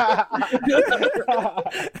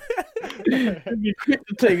 It'd be quick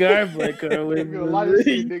to take our black card away. A lot of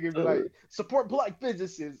shit, nigga, be like, support black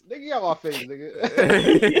businesses. Nigga, get off my face, nigga.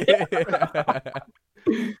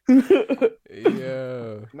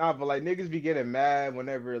 Yeah. Nah, but like niggas be getting mad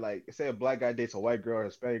whenever like say a black guy dates a white girl or a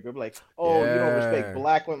Hispanic girl, be like, oh, you don't respect Yeah.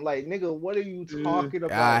 black women. Like, nigga, what are you talking I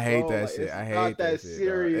about, hate bro? that Like, shit. it's I hate not that that shit, dog.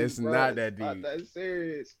 serious, It's bro. not It's that not deep. that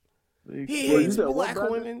serious. He Wait, you hates said what, black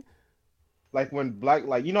Brandon? women. Like when black,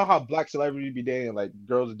 like you know how black celebrities be dating like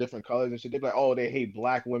girls of different colors and shit. They be like, oh, they hate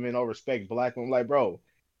black women or respect black women. Like, bro,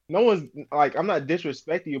 no one's like, I'm not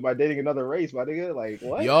disrespecting you by dating another race, my nigga. Like,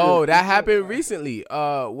 what? Yo, that It's happened like, recently.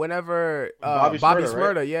 Whenever Bobby Bobby Shmurda,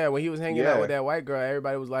 right? Shmurda, yeah, when he was hanging out Yeah. with that white girl,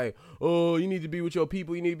 everybody was like, "Oh, you need to be with your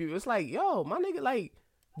people. You need to be." It's like, yo, my nigga, like,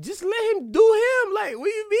 just let him do him. Like, what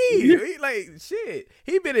you mean? He, like, shit.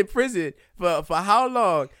 He been in prison for how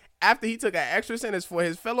long? After he took an extra sentence for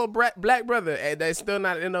his fellow black brother, and that's still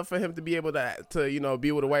not enough for him to be able to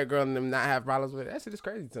be with a white girl and them not have problems with it. That shit is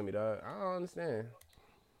crazy to me, dog. I don't understand.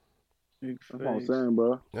 That's what I'm saying,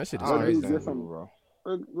 bro. That shit is I don't crazy. understand Get some- people, bro.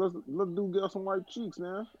 Let's do get some white cheeks,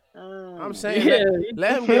 man. I'm saying Yeah,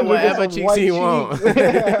 let him get whatever Some cheeks white he want.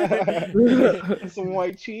 cheeks. Some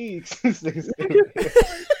white cheeks.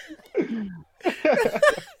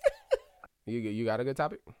 You got a good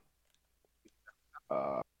topic?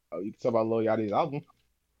 You can talk about Lil Yachty's album.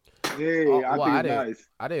 Yeah, I well, think I it's didn't- nice.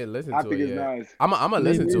 I didn't listen I to think it it's yet. nice. I'm gonna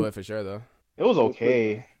listen to it for sure though. It was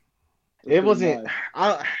okay. It wasn't.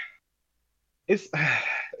 Nice.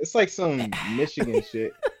 It's like some Michigan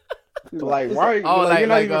shit. It's Like, it's why? Are you, Oh, like, you're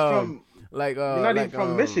not like, even from. Like You're not like, even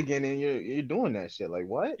from Michigan, and you're doing that shit. Like,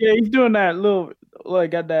 what? Yeah, he's doing that little,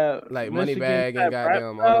 like, got that like Michigan Moneybag and type goddamn rap all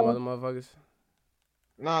them style. other motherfuckers.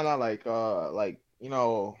 No, not like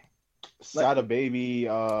Sada Baby.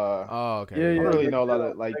 Oh, okay. Yeah, I don't yeah, really like, know a lot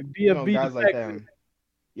of like B.O.B. guys like Texas. them.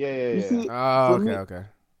 Yeah. You see, Oh, for me, okay.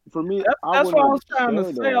 for me, That's what I was wouldn't trying to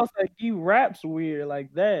care, say. I though. was like, he raps weird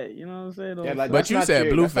like that. You know what I'm saying? Yeah, like, But that's you not said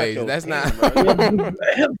your- Blueface. That's thing, not. bro.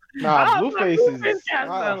 Nah, Blueface is can't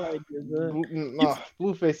sound like this.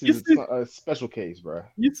 Blueface you is see- a special case, bro.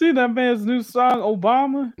 You see that man's new song,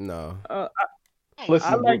 Obama? No.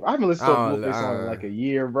 Listen, I like- I haven't listened to a I don't- Blueface song in I- like a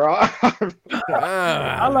year, bro.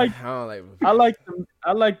 I like- don't like.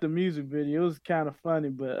 I like the music video. It was kind of funny,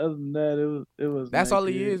 but other than that, it was. That's not all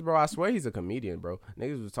he good. is, bro. I swear he's a comedian, bro.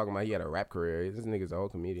 Niggas was talking about he had a rap career. This nigga's a whole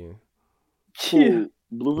comedian. Yeah.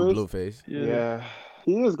 Blueface? Blueface. Yeah.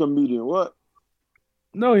 He is a comedian. What?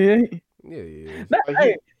 No, he ain't. Yeah, he is. Now, Like,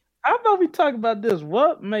 hey, how about we talk about this?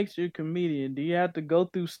 What makes you a comedian? Do you have to go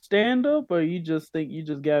through stand up, or you just think you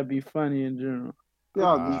just gotta be funny in general?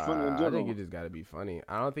 Yeah, be funny in I general. think you just gotta be funny.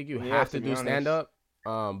 I don't think you Yeah, have to to be do honest. stand up.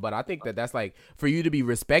 But I think that's like for you to be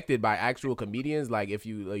respected by actual comedians. Like if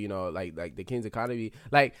you like the Kings of Comedy.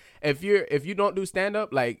 Like if you don't do stand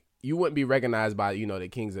up, like you wouldn't be recognized by the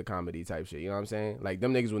Kings of Comedy type shit. You know what I'm saying? Like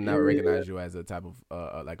them niggas would not recognize you as a type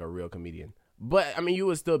of like a real comedian. But I mean, you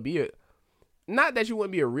would still be not that you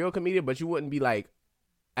wouldn't be a real comedian, but you wouldn't be like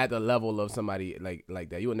at the level of somebody like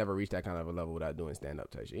that. You would never reach that kind of a level without doing stand up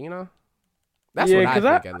type shit. You know? That's Yeah, what I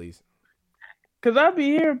 'cause think at least. Cause I be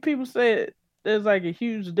hearing people say there's like a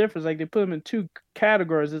huge difference. Like they put them in two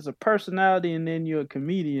categories. It's a personality, and then you're a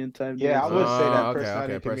comedian type. Yeah, I deal. would say that Okay,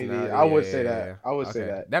 personality comedian. personality. I would Yeah, say yeah, that. yeah. I would say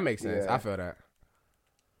Okay. that. That makes sense. Yeah. I feel that.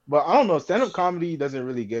 But I don't know. Stand up comedy doesn't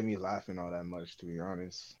really get me laughing all that much, to be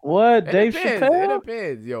honest. What It Dave depends. Chappelle? It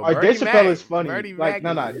depends. Yo, Like, Bernie Dave Chappelle Mac- is funny. Bernie Like,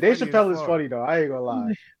 Mac no, is Dave funny Chappelle as is fuck. funny though. I ain't gonna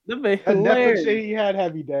lie. That man That Netflix hilarious. shit he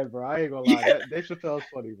had me dead, bro. I ain't gonna lie. Dave Chappelle is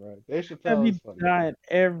funny, bro. Dave I Chappelle be is funny. dying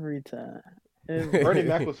every time. Bernie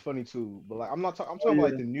Mac was funny too, but like I'm talking about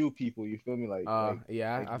like the new people. You feel me? Like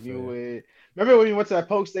yeah, like I feel new it. it. Remember when you went to that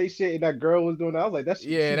Poke State shit and that girl was doing that? I was like, that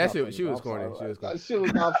shit. Yeah, she's that not shit- funny, she bro. was I'm corny. sorry, She was that shit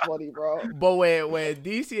was not funny, bro. But when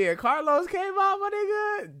DC and Carlos came out, my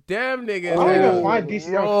nigga, them niggas. I don't even was find DC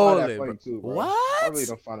and Carlos rolling, that funny bro. too, bro. What? I really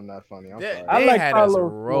don't find him that funny. I'm They, sorry. I they like had Carlos us more.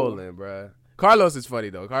 rolling, bro. Carlos is funny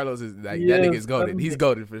though. Carlos is like that Yes, nigga's goated. He's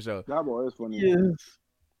goated for sure. That boy is funny. Yes.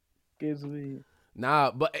 Gives me.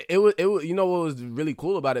 Nah, but it was you know what was really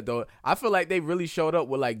cool about it though? I feel like they really showed up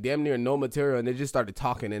with like damn near no material and they just started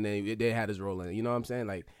talking and they had us rolling. You know what I'm saying?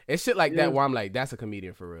 Like it's shit like Yeah. that where I'm like, that's a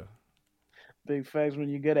comedian for real. Big facts when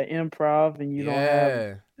you get an improv and you don't Yeah.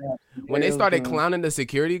 have. When they details started done. clowning the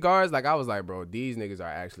security guards, like I was like, bro, these niggas are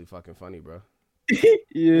actually fucking funny, bro.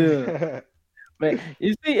 Yeah. But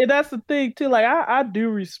you see, and that's the thing too. Like I do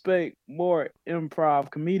respect more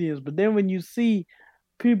improv comedians, but then when you see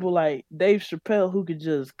people like Dave Chappelle who could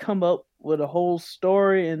just come up with a whole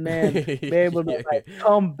story and then be able to like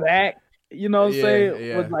come back, you know what I'm Yeah, saying?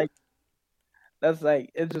 yeah. Was like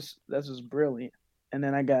that's just brilliant. And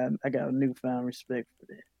then I got a newfound respect for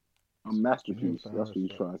that. A masterpiece. That's what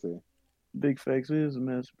he's trying to say. Big Facts is a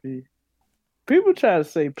masterpiece. People try to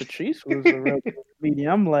say Patrice was a regular comedian.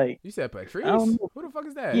 I'm like, You said Patrice? I don't know. Who the fuck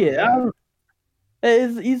is that? Yeah,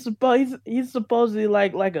 he's supposedly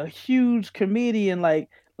like a huge comedian, like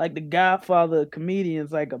the Godfather of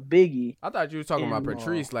comedians, like a Biggie. I thought you were talking about And,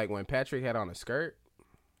 Patrice, like when Patrick had on a skirt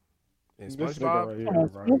in This SpongeBob. nigga right here,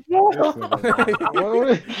 bro. This nigga,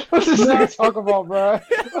 bro. What's this nigga talk about, bro?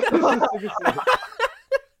 What's this nigga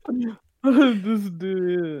say? This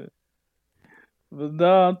dude, yeah. But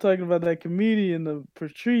no, I'm talking about that comedian, the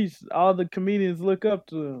Patrice. All the comedians look up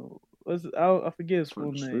to him. I forget his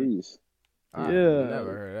full name. Patrice. I Yeah.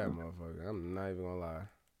 never heard that motherfucker. I'm not even gonna lie.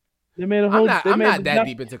 They made a whole. I'm not that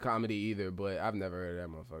deep into comedy either, but I've never heard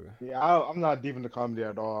of that motherfucker. Yeah, I'm not deep into comedy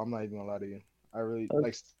at all. I'm not even gonna lie to you. I really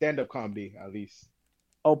like stand-up comedy, at least.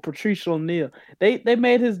 Oh, Patrice O'Neal. They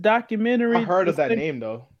made his documentary. I heard of that name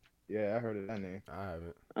though. Yeah, I heard of that name. I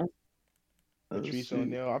haven't. Patrice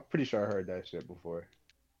O'Neal. I'm pretty sure I heard that shit before.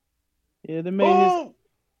 Yeah, they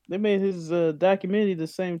made his documentary the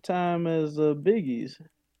same time as Biggie's.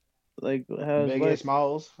 Like how Big A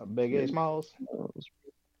Smalls. Big A Smalls.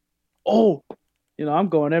 Oh, I'm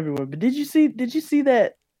going everywhere. But did you see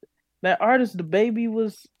that artist, the baby,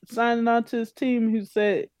 was signing on to his team, who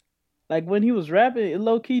said, like, when he was rapping, it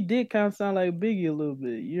low key did kind of sound like Biggie a little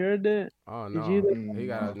bit. You heard that? Oh Did no, you hear that? he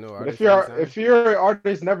got a new artist. If you're an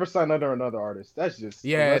artist, never sign under another artist. That's just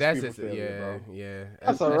that's just failure, bro. yeah.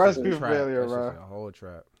 That's a recipe for failure, bro. That's a whole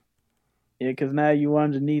trap. Yeah, because now you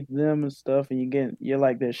underneath them and stuff, and you're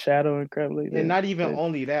like their shadow and crap like that. And not even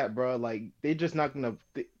only that, bro. Like they just not gonna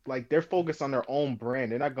they're focused on their own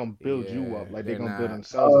brand. They're not gonna build you up like they're gonna build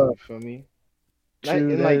themselves up. You feel me?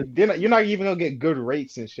 You're not even gonna get good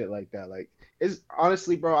rates and shit like that. Like it's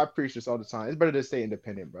honestly, bro. I preach this all the time. It's better to stay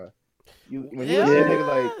independent, bro. You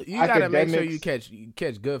gotta make sure you catch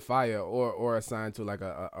good fire or assign to like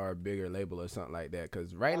a bigger label or something like that.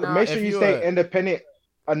 Because right now, make sure you stay independent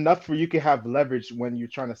enough where you can have leverage when you're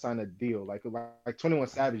trying to sign a deal, like 21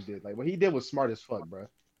 Savage did. Like what he did was smart as fuck, bro.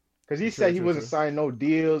 Because he said he wasn't signing no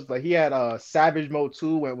deals. Like he had Savage Mode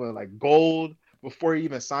 2 went like gold before he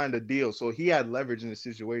even signed a deal, so he had leverage in the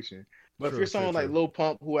situation. But if you're someone like Lil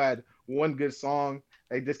Pump who had one good song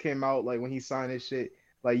that just came out, like when he signed his shit,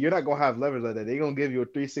 like you're not gonna have leverage like that. They gonna give you a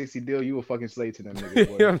 360 deal. You a fucking slave to them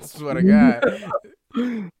niggas. Boy. I swear to God.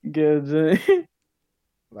 Good.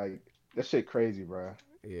 Like that shit crazy, bro.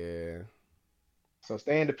 Yeah. So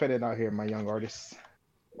stay independent out here, my young artists.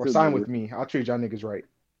 Or sign with me. I'll treat y'all niggas right.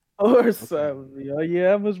 Or sign with me. Oh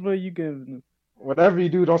yeah, how much money you giving them? Whatever you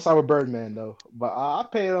do, don't sign with Birdman though. But I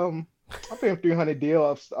pay him $300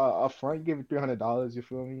 deal up front. You give me $300. You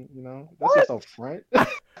feel me? You know that's just up front.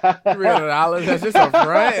 $300. That's just up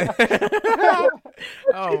front.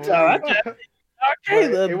 Oh.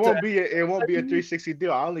 It won't be a 360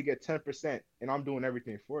 deal. I only get 10%, and I'm doing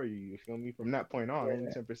everything for you. You feel me? From that point on,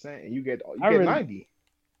 only 10%, and you get 90.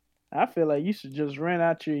 I feel like you should just rent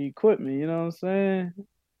out your equipment. You know what I'm saying?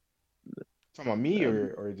 Talking about me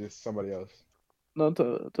or just somebody else? No,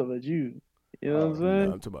 talking about you. You know what I'm saying?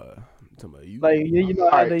 No, I'm talking about you. Like you know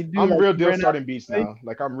how they do. I'm real deal starting beats now.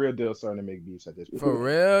 Like I'm real deal starting to make beats at this point. For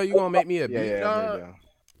real? You gonna make me a beat? Yeah.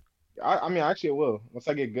 I mean, actually, it will. Once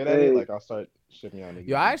I get good at it, like I'll start shipping on.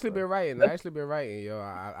 Yo, I actually been writing. Yo,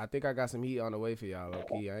 I think I got some heat on the way for y'all. Low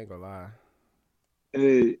key, I ain't gonna lie.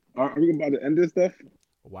 Hey, are we about to end this stuff?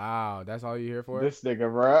 Wow, that's all you here for? This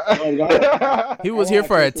nigga, bro. He was here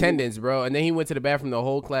for attendance, bro, and then he went to the bathroom the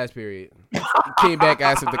whole class period. Came back,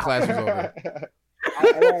 asked if the class was over. I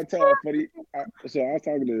want to tell you funny. So I was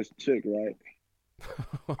talking to this chick, right?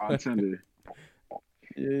 On Tinder.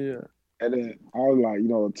 Yeah. And then I was like,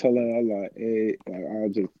 tell her, I was like, hey, like I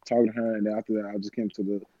was just talking to her, and then after that, I just came to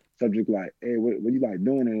the subject, like, hey, what you like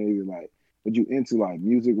doing, and like, what you into, like,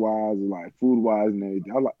 music wise, or like food wise, and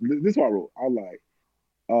everything. I was like, this is what I wrote. I was like,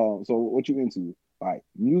 so what you into, like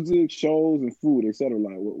music, shows, and food, etc.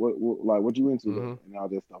 Like, what you into, and all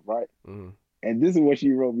that stuff, right? Mm-hmm. And this is what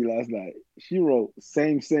she wrote me last night. She wrote,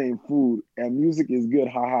 same food, and music is good,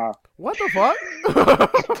 haha. What the fuck?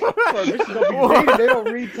 Bro, this is gonna be they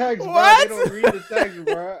don't read text, bro. What? They don't read the text,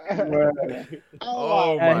 bro.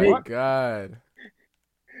 Oh my God.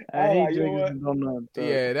 That's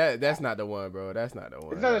not the one, bro. That's not the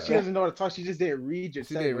one. It's not that she doesn't know how to talk. She just didn't read your text.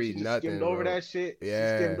 She didn't read she nothing. Skimmed over that shit.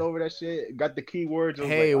 Yeah. She skimmed over that shit. Got the keywords.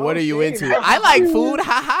 Hey, what are you into? I like food.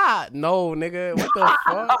 Haha. No, nigga. What the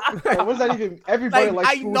fuck? Like, what's that even? Everybody likes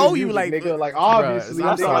food. I know you like nigga. Like obviously.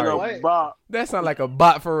 I'm sorry. That sound like a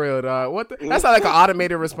bot for real, dog. What? That sound like an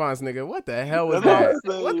automated response, nigga. What the hell was that?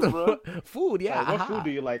 What the food? Yeah. Like, what food do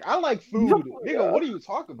you like? I like food, nigga. What are you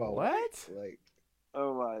talking about? What? Like.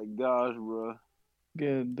 Oh my gosh, bro.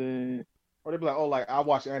 Good day. Or they be like, oh, like I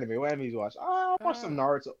watch anime. What anime you watch? I watch some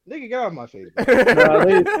Naruto. Nigga, get out of my face, bro. No,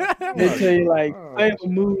 they Oh, tell you like oh, Sailor shit.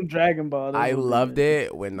 Moon, Dragon Ball. That's I what they loved do.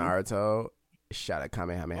 it when Naruto shot a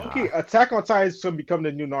Kamehameha. Okay, Attack on Titan should become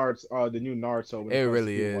the new Naruto. The new Naruto. When It comes to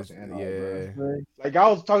really people is. watching anime, Yeah. bro. Like I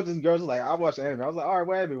was talking to these girls, like I watch anime. I was like, all right,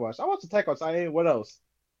 what anime you watch? I watch Attack on Titan. What else?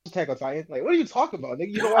 Attack on Titan. Like, what are you talking about, nigga?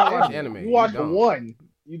 You don't I watch watch anime. anime. You watch You the don't. one.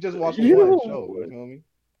 You just watch the You one don't. show. You feel me?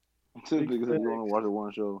 Typically, because you want to watch the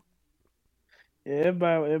one show. Yeah,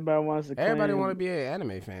 everybody wants to. Everybody claim- want to be an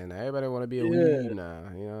anime fan now. Everybody want to be a Yeah. weeb now.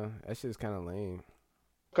 You know, that shit's kind of lame.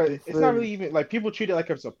 Because it's not really even like people treat it like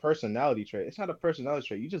it's a personality trait. It's not a personality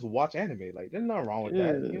trait. You just watch anime. Like there's nothing wrong with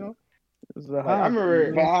that. You know. It's the Like, I hobby, remember-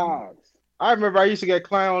 you know? Facts. I remember I used to get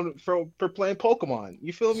clowned for playing Pokemon.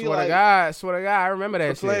 You feel me? Swear Like to God, I remember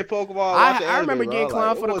that for playing shit. Pokemon. watching I anime, remember bro. getting Like,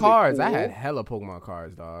 clowned it for the wasn't cards. I cool. had hella Pokemon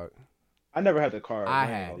cards, dog. I never had the card. I ain't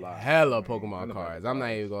had gonna lie. hella I Pokemon never had cards. the I'm not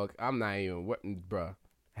cards. even going. I'm not even. Bruh,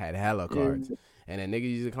 had hella cards. And then niggas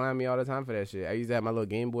used to clown me all the time for that shit. I used to have my little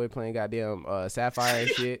Game Boy playing goddamn Sapphire and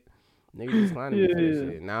shit. Niggas just clowning me for that Yeah.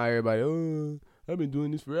 shit. Now everybody, oh, I've been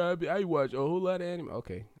doing this forever. I watch a whole lot of anime.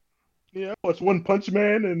 Okay. Yeah, I watched One Punch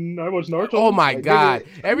Man and I watched Naruto. Oh my Like, God. nigga,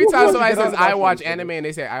 Every who time wants to somebody get says on my I watch face, anime nigga? and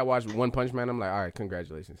they say I watch One Punch Man, I'm like, all right,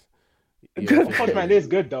 congratulations. One Punch Man is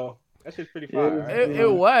good though. That shit's pretty fire. Yeah. right?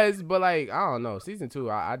 It was, but like I don't know. Season 2,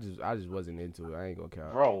 I just wasn't into it. I ain't gonna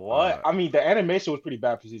count. Bro, what? I mean, the animation was pretty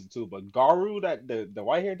bad for season 2, but Garu, the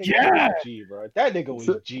white hair nigga, Yeah. was G, bro. That nigga was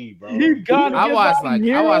G, bro. He got I watched like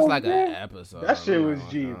an episode. That shit I'm was not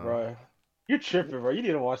G, gonna count. bro. You're tripping, bro. You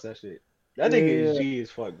need to watch that shit. That nigga is Yeah. G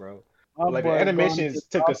as fuck, bro. My Like the boy animations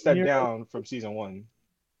Garnet took a is step hero. down from season 1.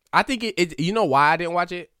 I think it. You know why I didn't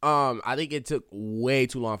watch it? I think it took way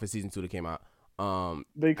too long for season 2 to came out.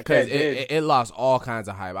 Big Because Yeah, it did. it lost all kinds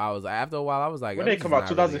of hype. I was after a while, I was like, When I'm they just come out, not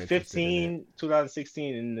really interested in 2015,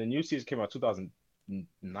 2016, and the new season came out 2019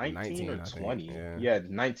 or 19, I think, 20. yeah. Yeah,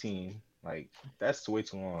 19. Like that's way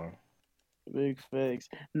too long. Big facts.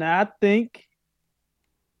 Now I think,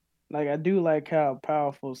 like I do like how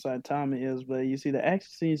powerful Saitama is, but you see the action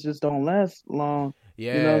scenes just don't last long. it.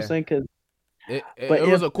 Yeah, You know what I'm saying? Because But it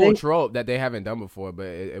was if a cool they- trope that they haven't done before, but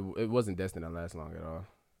it wasn't destined to last long at all.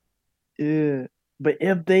 yeah, but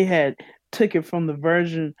if they had took it from the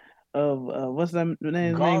version of what's that man's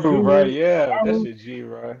name? Garu, Guru, bro. Yeah, that Garu. shit G,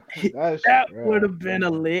 bro. that Bro. would have been a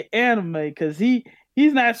lit anime because he's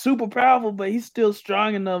not super powerful, but he's still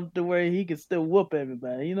strong enough to where he can still whoop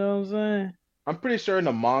everybody. You know what I'm saying? I'm pretty sure in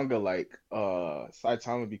the manga, like,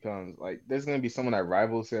 Saitama becomes like there's gonna be someone that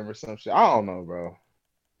rivals him or some shit. I don't know, bro.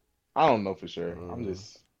 I don't know for sure. I'm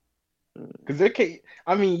just because they can't.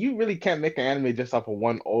 I mean, you really can't make an anime just off of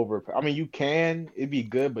one over. I mean, you can. It'd be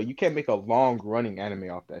good, but you can't make a long running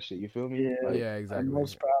anime off that shit. You feel me? Yeah, Like, Yeah, exactly.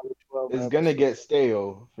 most probably 12 it's gonna episodes. get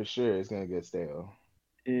stale for sure. It's gonna get stale.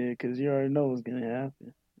 Yeah, because you already know what's gonna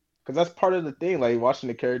happen. Cause that's part of the thing, like watching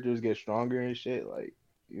the characters get stronger and shit. Like,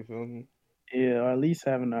 you feel me? Yeah, or at least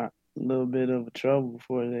having a little bit of trouble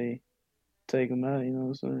before they take him out. You know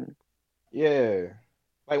what I'm Yeah,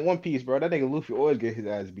 like One Piece, bro. That nigga Luffy always get his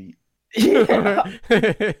ass beat. saying?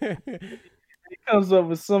 He comes up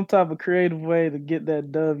with some type of creative way to get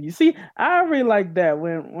that dub. You see, I really like that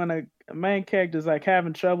when a main character is like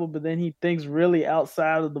having trouble, but then he thinks really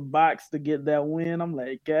outside of the box to get that win. I'm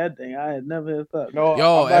like, God dang, I had never thought. No,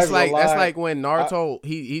 Yo, I'm not that's even gonna like lie. when Naruto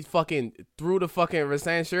he fucking threw the fucking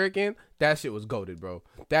Rasen Shuriken. That shit was goated, bro.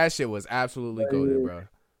 That shit was absolutely goated, bro.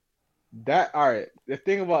 That all right. The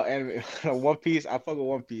thing about anime, One Piece, I fuck with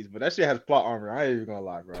One Piece, but that shit has plot armor. I ain't even gonna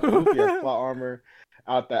lie, bro. Luffy has plot armor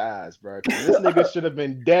out the ass, bro. 'Cause this nigga should have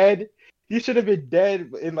been dead. He should have been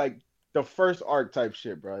dead in like the first arc type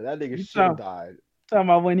shit, bro. That nigga You should have talk- died. Talking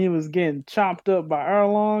about when he was getting chopped up by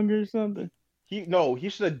Erlong or something. He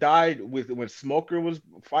should have died with when Smoker was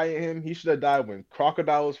fighting him. He should have died when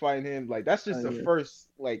Crocodile was fighting him. Like that's just Oh, the yeah. first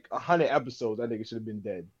like 100 episodes. That nigga should have been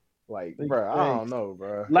dead. Like, Big bro, I don't facts. know,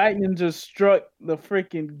 bro. Lightning just struck the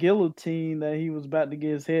freaking guillotine that he was about to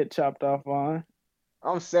get his head chopped off on.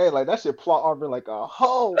 I'm saying like that shit plot armor like a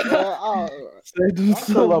hoe, man. Saved him I so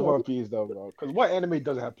still love much. One Piece though, bro. Because what anime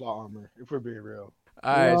doesn't have plot armor? If we're being real.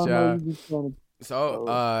 All right, Y'all know y'all. you just wanna- So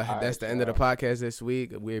that's the end of the y'all. podcast this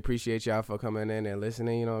week. We appreciate y'all for coming in and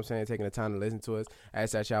listening, you know what I'm saying, taking the time to listen to us.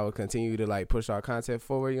 As that y'all will continue to like push our content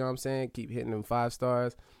forward, you know what I'm saying? Keep hitting them 5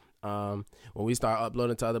 stars. When we start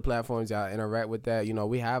uploading to other platforms, y'all interact with that. You know,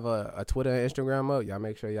 we have a Twitter and Instagram up. Y'all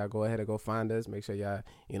make sure y'all go ahead and go find us. Make sure y'all,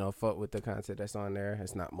 you know, fuck with the content that's on there.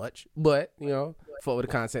 It's not much, but you know, fuck with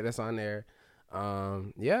the content that's on there.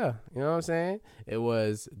 Yeah, you know what I'm saying? It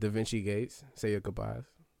was Da Vinci Gates. Say your goodbyes.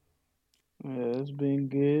 Yeah, it's been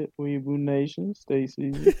good. Weeaboo Nation, stay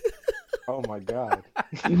seasoned. Oh my god.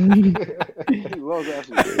 He loves that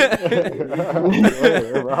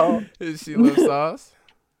shit. Bro. She loves sauce.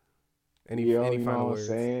 Any Yo, any you know final what I'm words?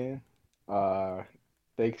 saying?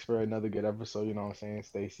 Thanks for another good episode. You know what I'm saying?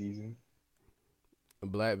 Stay seasoned.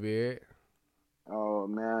 Blackbeard. Oh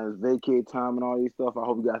man, it's vacate time and all these stuff. I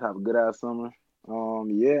hope you guys have a good ass summer.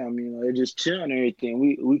 Yeah, I mean, they're just chilling and everything.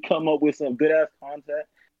 We come up with some good ass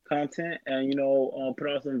content, and put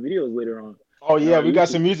out some videos later on. Oh yeah, we got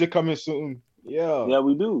YouTube. some music coming soon. Yeah,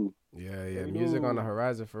 we do. Yeah, music on the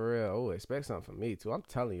horizon for real. Oh, expect something from me too. I'm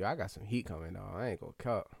telling you, I got some heat coming on. I ain't gonna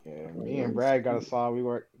cut. Yeah, me and Brad got a song.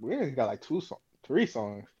 We only got like 3 songs.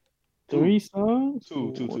 3 songs?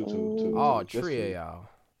 Two. Oh, Just three of 2. y'all.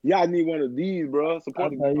 Y'all need one of these, bro.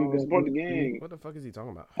 Support I thought you the got gang. What the fuck is he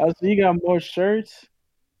talking about? Oh, so you got more shirts?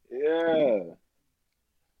 Yeah.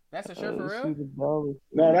 That's a shirt for see real? the dollars.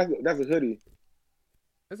 No, that's a hoodie.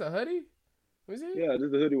 It's a hoodie? Let me see. Yeah, this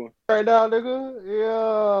is a hoodie one. Right now,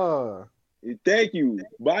 nigga. Yeah. Thank you,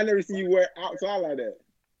 but I never see you wear outside like that.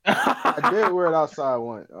 I did wear it outside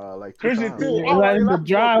one, like 2 Christian times. too. Yeah, like in the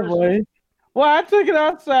driveway. Well, I took it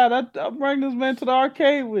outside. I bring this man to the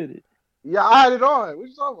arcade with it. Yeah, I had it on. What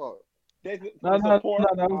you talking about? No, support.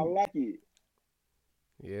 I like it.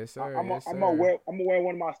 Yes, sir. I'm yes, sir. gonna wear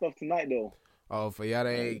one of my stuff tonight though. Oh, for y'all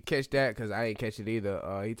that ain't catch that, because I ain't catch it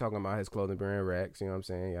either. He talking about his clothing brand Rex. You know what I'm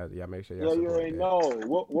saying? Y'all make sure y'all Yeah, you support already that.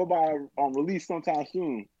 know. What about release sometime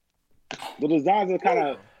soon? The designs are kind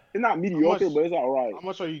of, it's not mediocre, but it's all right. How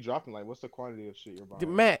much are you dropping? Like, what's the quantity of shit you're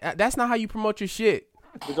buying? Man, that's not how you promote your shit.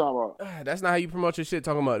 What you talking about? That's not how you promote your shit.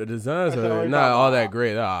 Talking about the designs That's what are we not talking all about. that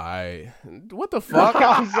great. All right. What the Fuck, fuck?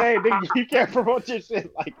 I'm saying, nigga, you can't promote your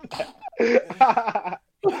shit like that.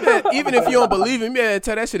 Man, even if you don't believe him, yeah,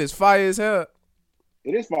 tell that shit is fire as hell.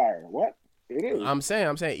 It is fire. What? It is. I'm saying,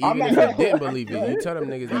 I'm even not if gonna- you didn't believe it, you tell them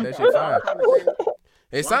niggas that shit fire.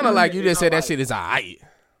 It sounded like you just said that shit is alright.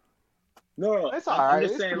 No, It's I'm alright.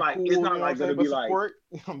 just saying, like, it's not like gonna be like, support.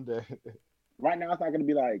 I'm dead. right now, it's not gonna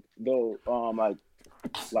be like those,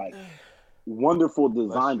 like wonderful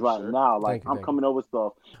designs you, right sir. now. Like, Thank you, I'm thank coming up with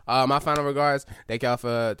stuff. My final regards. Thank y'all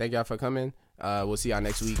for coming. We'll see y'all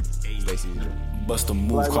next week. Stay seasoned. Bust a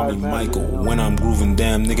move, call me Michael. When I'm grooving,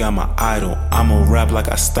 damn nigga, I'm an idol. I'ma rap like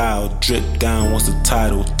I style, drip down once the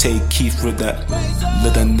title. Take Keith with that,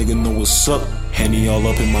 let that nigga know what's up. Henny all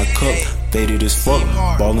up in my cup, faded as fuck.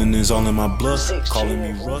 Ballin' is all in my blood, calling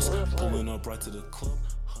me Russ. Pulling up right to the club.